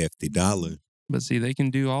 pay a hefty dollar. But see, they can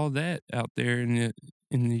do all that out there in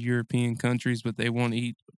the European countries, but they won't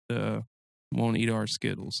eat our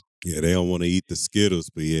Skittles. Yeah, they don't want to eat the Skittles,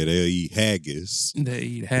 but yeah, they'll eat haggis They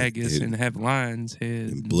eat haggis and have lion's head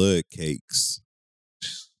and blood cakes.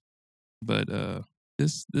 But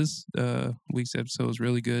this week's episode is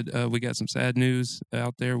really good. We got some sad news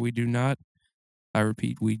out there. I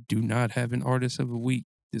repeat, we do not have an artist of the week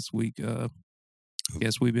this week.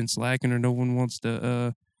 Guess we've been slacking, or no one wants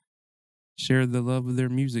to share the love of their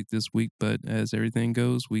music this week. But as everything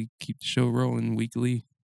goes, we keep the show rolling weekly,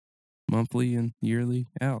 monthly, and yearly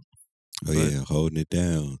out. Oh yeah, holding it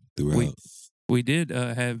down throughout. We did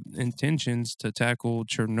have intentions to tackle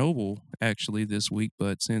Chernobyl actually this week,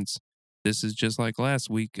 but since this is just like last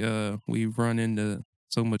week, we've run into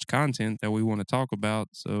so much content that we want to talk about.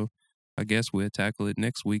 So I guess we'll tackle it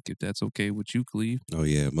next week if that's okay with you, Cleve. Oh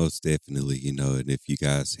yeah, most definitely. And if you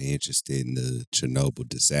guys are interested in the Chernobyl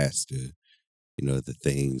disaster, the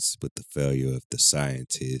things with the failure of the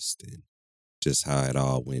scientist and just how it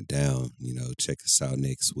all went down, check us out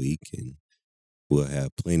next week and we'll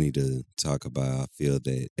have plenty to talk about. I feel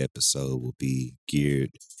that episode will be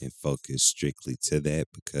geared and focused strictly to that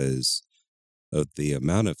because of the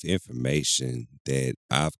amount of information that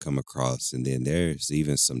I've come across. And then there's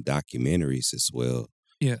even some documentaries as well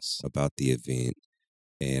Yes. about the event.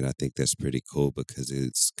 And I think that's pretty cool because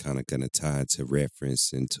it's kind of going to tie into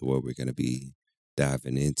reference into what we're going to be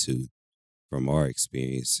diving into from our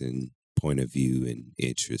experience and point of view and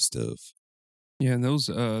interest of. Yeah, and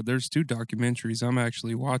there's 2 documentaries I'm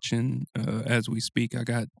actually watching as we speak. I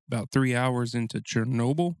got about 3 hours into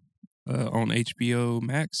Chernobyl on HBO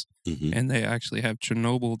Max, Mm-hmm. and they actually have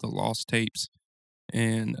Chernobyl: The Lost Tapes.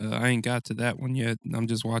 And I ain't got to that one yet. I'm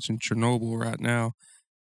just watching Chernobyl right now.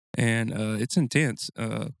 and it's intense.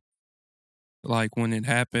 Like when it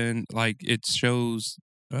happened, like it shows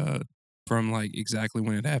from like exactly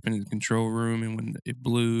when it happened in the control room and when it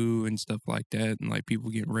blew and stuff like that, and like people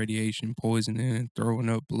getting radiation poisoning and throwing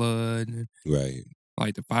up blood, and Right.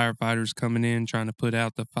 like the firefighters coming in trying to put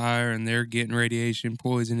out the fire and they're getting radiation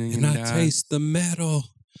poisoning And and I dying. taste the metal.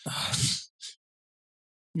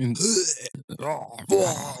 And, God,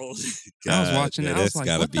 I was watching it. I was that's like,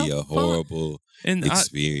 gotta "What be the a fuck?" horrible And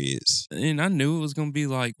experience. I knew it was gonna be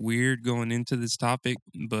like weird going into this topic,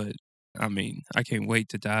 but I mean, I can't wait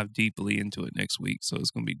to dive deeply into it next week. So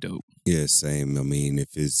it's gonna be dope. Yeah, same. I mean, if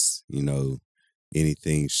it's,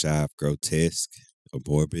 anything shy of grotesque or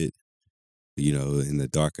morbid, in the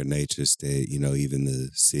darker natures that, even the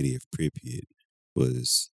city of Pripyat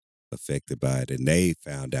was affected by it. And they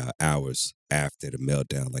found out hours after the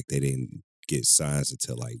meltdown, like they didn't get signs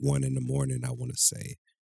until like 1 a.m, I want to say,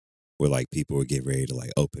 where like people were getting ready to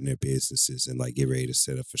like open their businesses and like get ready to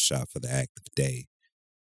set up a shop for the active day.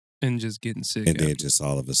 And just getting sick. And then just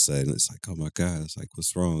all of a sudden, it's like, oh my God, it's like,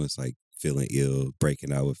 what's wrong? It's like feeling ill,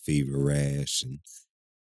 breaking out with fever, rash, and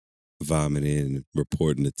vomiting, and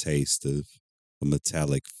reporting the taste of a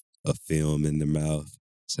film in the mouth.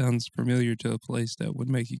 Sounds familiar to a place that would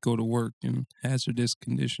make you go to work in hazardous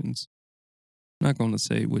conditions. I'm not going to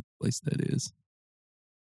say which place that is.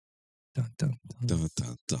 Dun, dun, dun. Dun,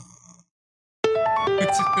 dun, dun.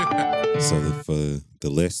 So for the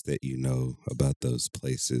less that you know about those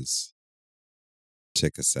places,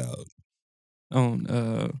 check us out On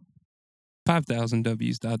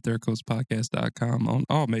 5000ws.thirdcoastpodcast.com on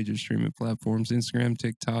all major streaming platforms: Instagram,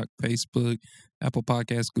 TikTok, Facebook, Apple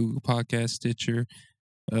Podcasts, Google Podcasts, Stitcher,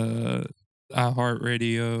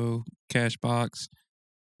 iHeartRadio, Cashbox,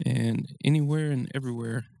 and anywhere and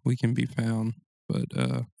everywhere we can be found. But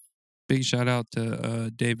big shout out to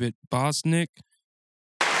David Bosnick.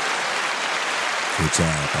 Good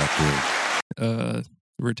job out there.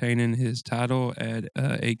 Retaining his title at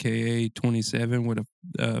AKA 27 with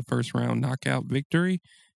a first round knockout victory.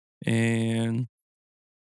 And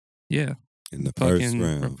yeah, In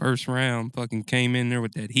the first round, fucking came in there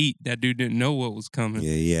with that heat. That dude didn't know what was coming.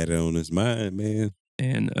 Yeah, he had it on his mind, man.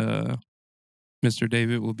 And Mr.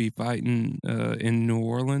 David will be fighting in New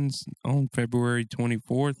Orleans on February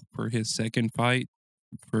 24th for his second fight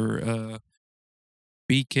for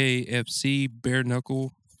BKFC Bare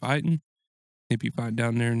Knuckle Fighting. He'll be fighting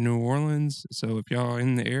down there in New Orleans. So if y'all are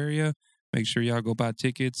in the area, make sure y'all go buy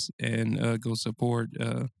tickets and go support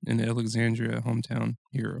an Alexandria hometown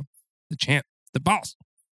hero, the champ, the boss.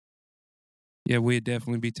 Yeah, we'd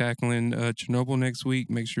definitely be tackling Chernobyl next week.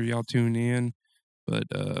 Make sure y'all tune in. But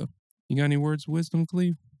you got any words of wisdom,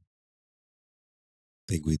 Cleve?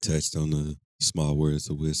 I think we touched on the small words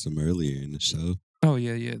of wisdom earlier in the show. Oh,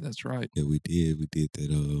 yeah, that's right. Yeah, we did. We did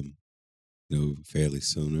that, fairly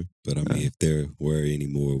sooner. But I mean, if there were any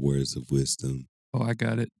more words of wisdom. Oh, I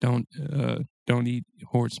got it. Don't eat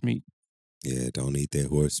horse meat. Yeah, don't eat that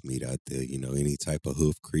horse meat out there. Any type of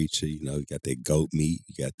hoof creature. You got that goat meat.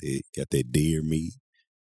 You got that deer meat.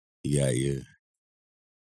 You got your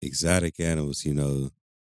exotic animals. I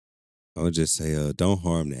would just say, don't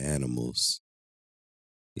harm the animals.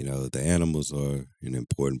 The animals are an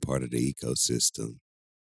important part of the ecosystem.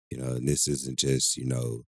 And this isn't just,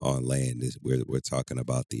 on land. We're talking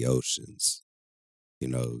about the oceans.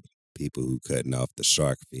 People who cutting off the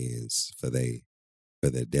shark fins for their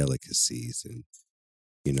delicacies and,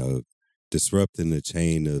 disrupting the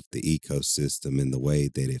chain of the ecosystem in the way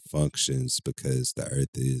that it functions because the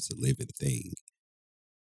earth is a living thing.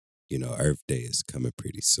 Earth Day is coming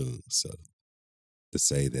pretty soon. So to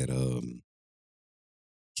say that,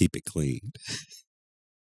 keep it clean.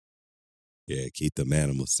 Yeah, keep them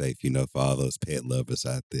animals safe, for all those pet lovers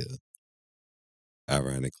out there.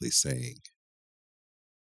 Ironically saying.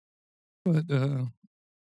 But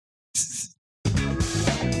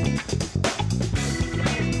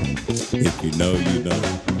if you know, you know.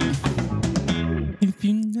 If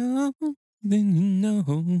you know, then you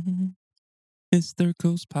know. It's Third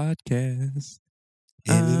Coast Podcast.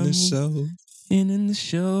 And in the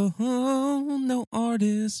show, no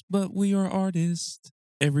artists, but we are artists.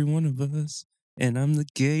 Every one of us. And I'm the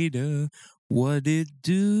Gator. What it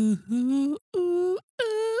do?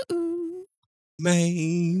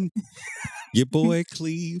 Man. Your boy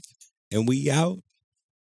Cleve. And we out.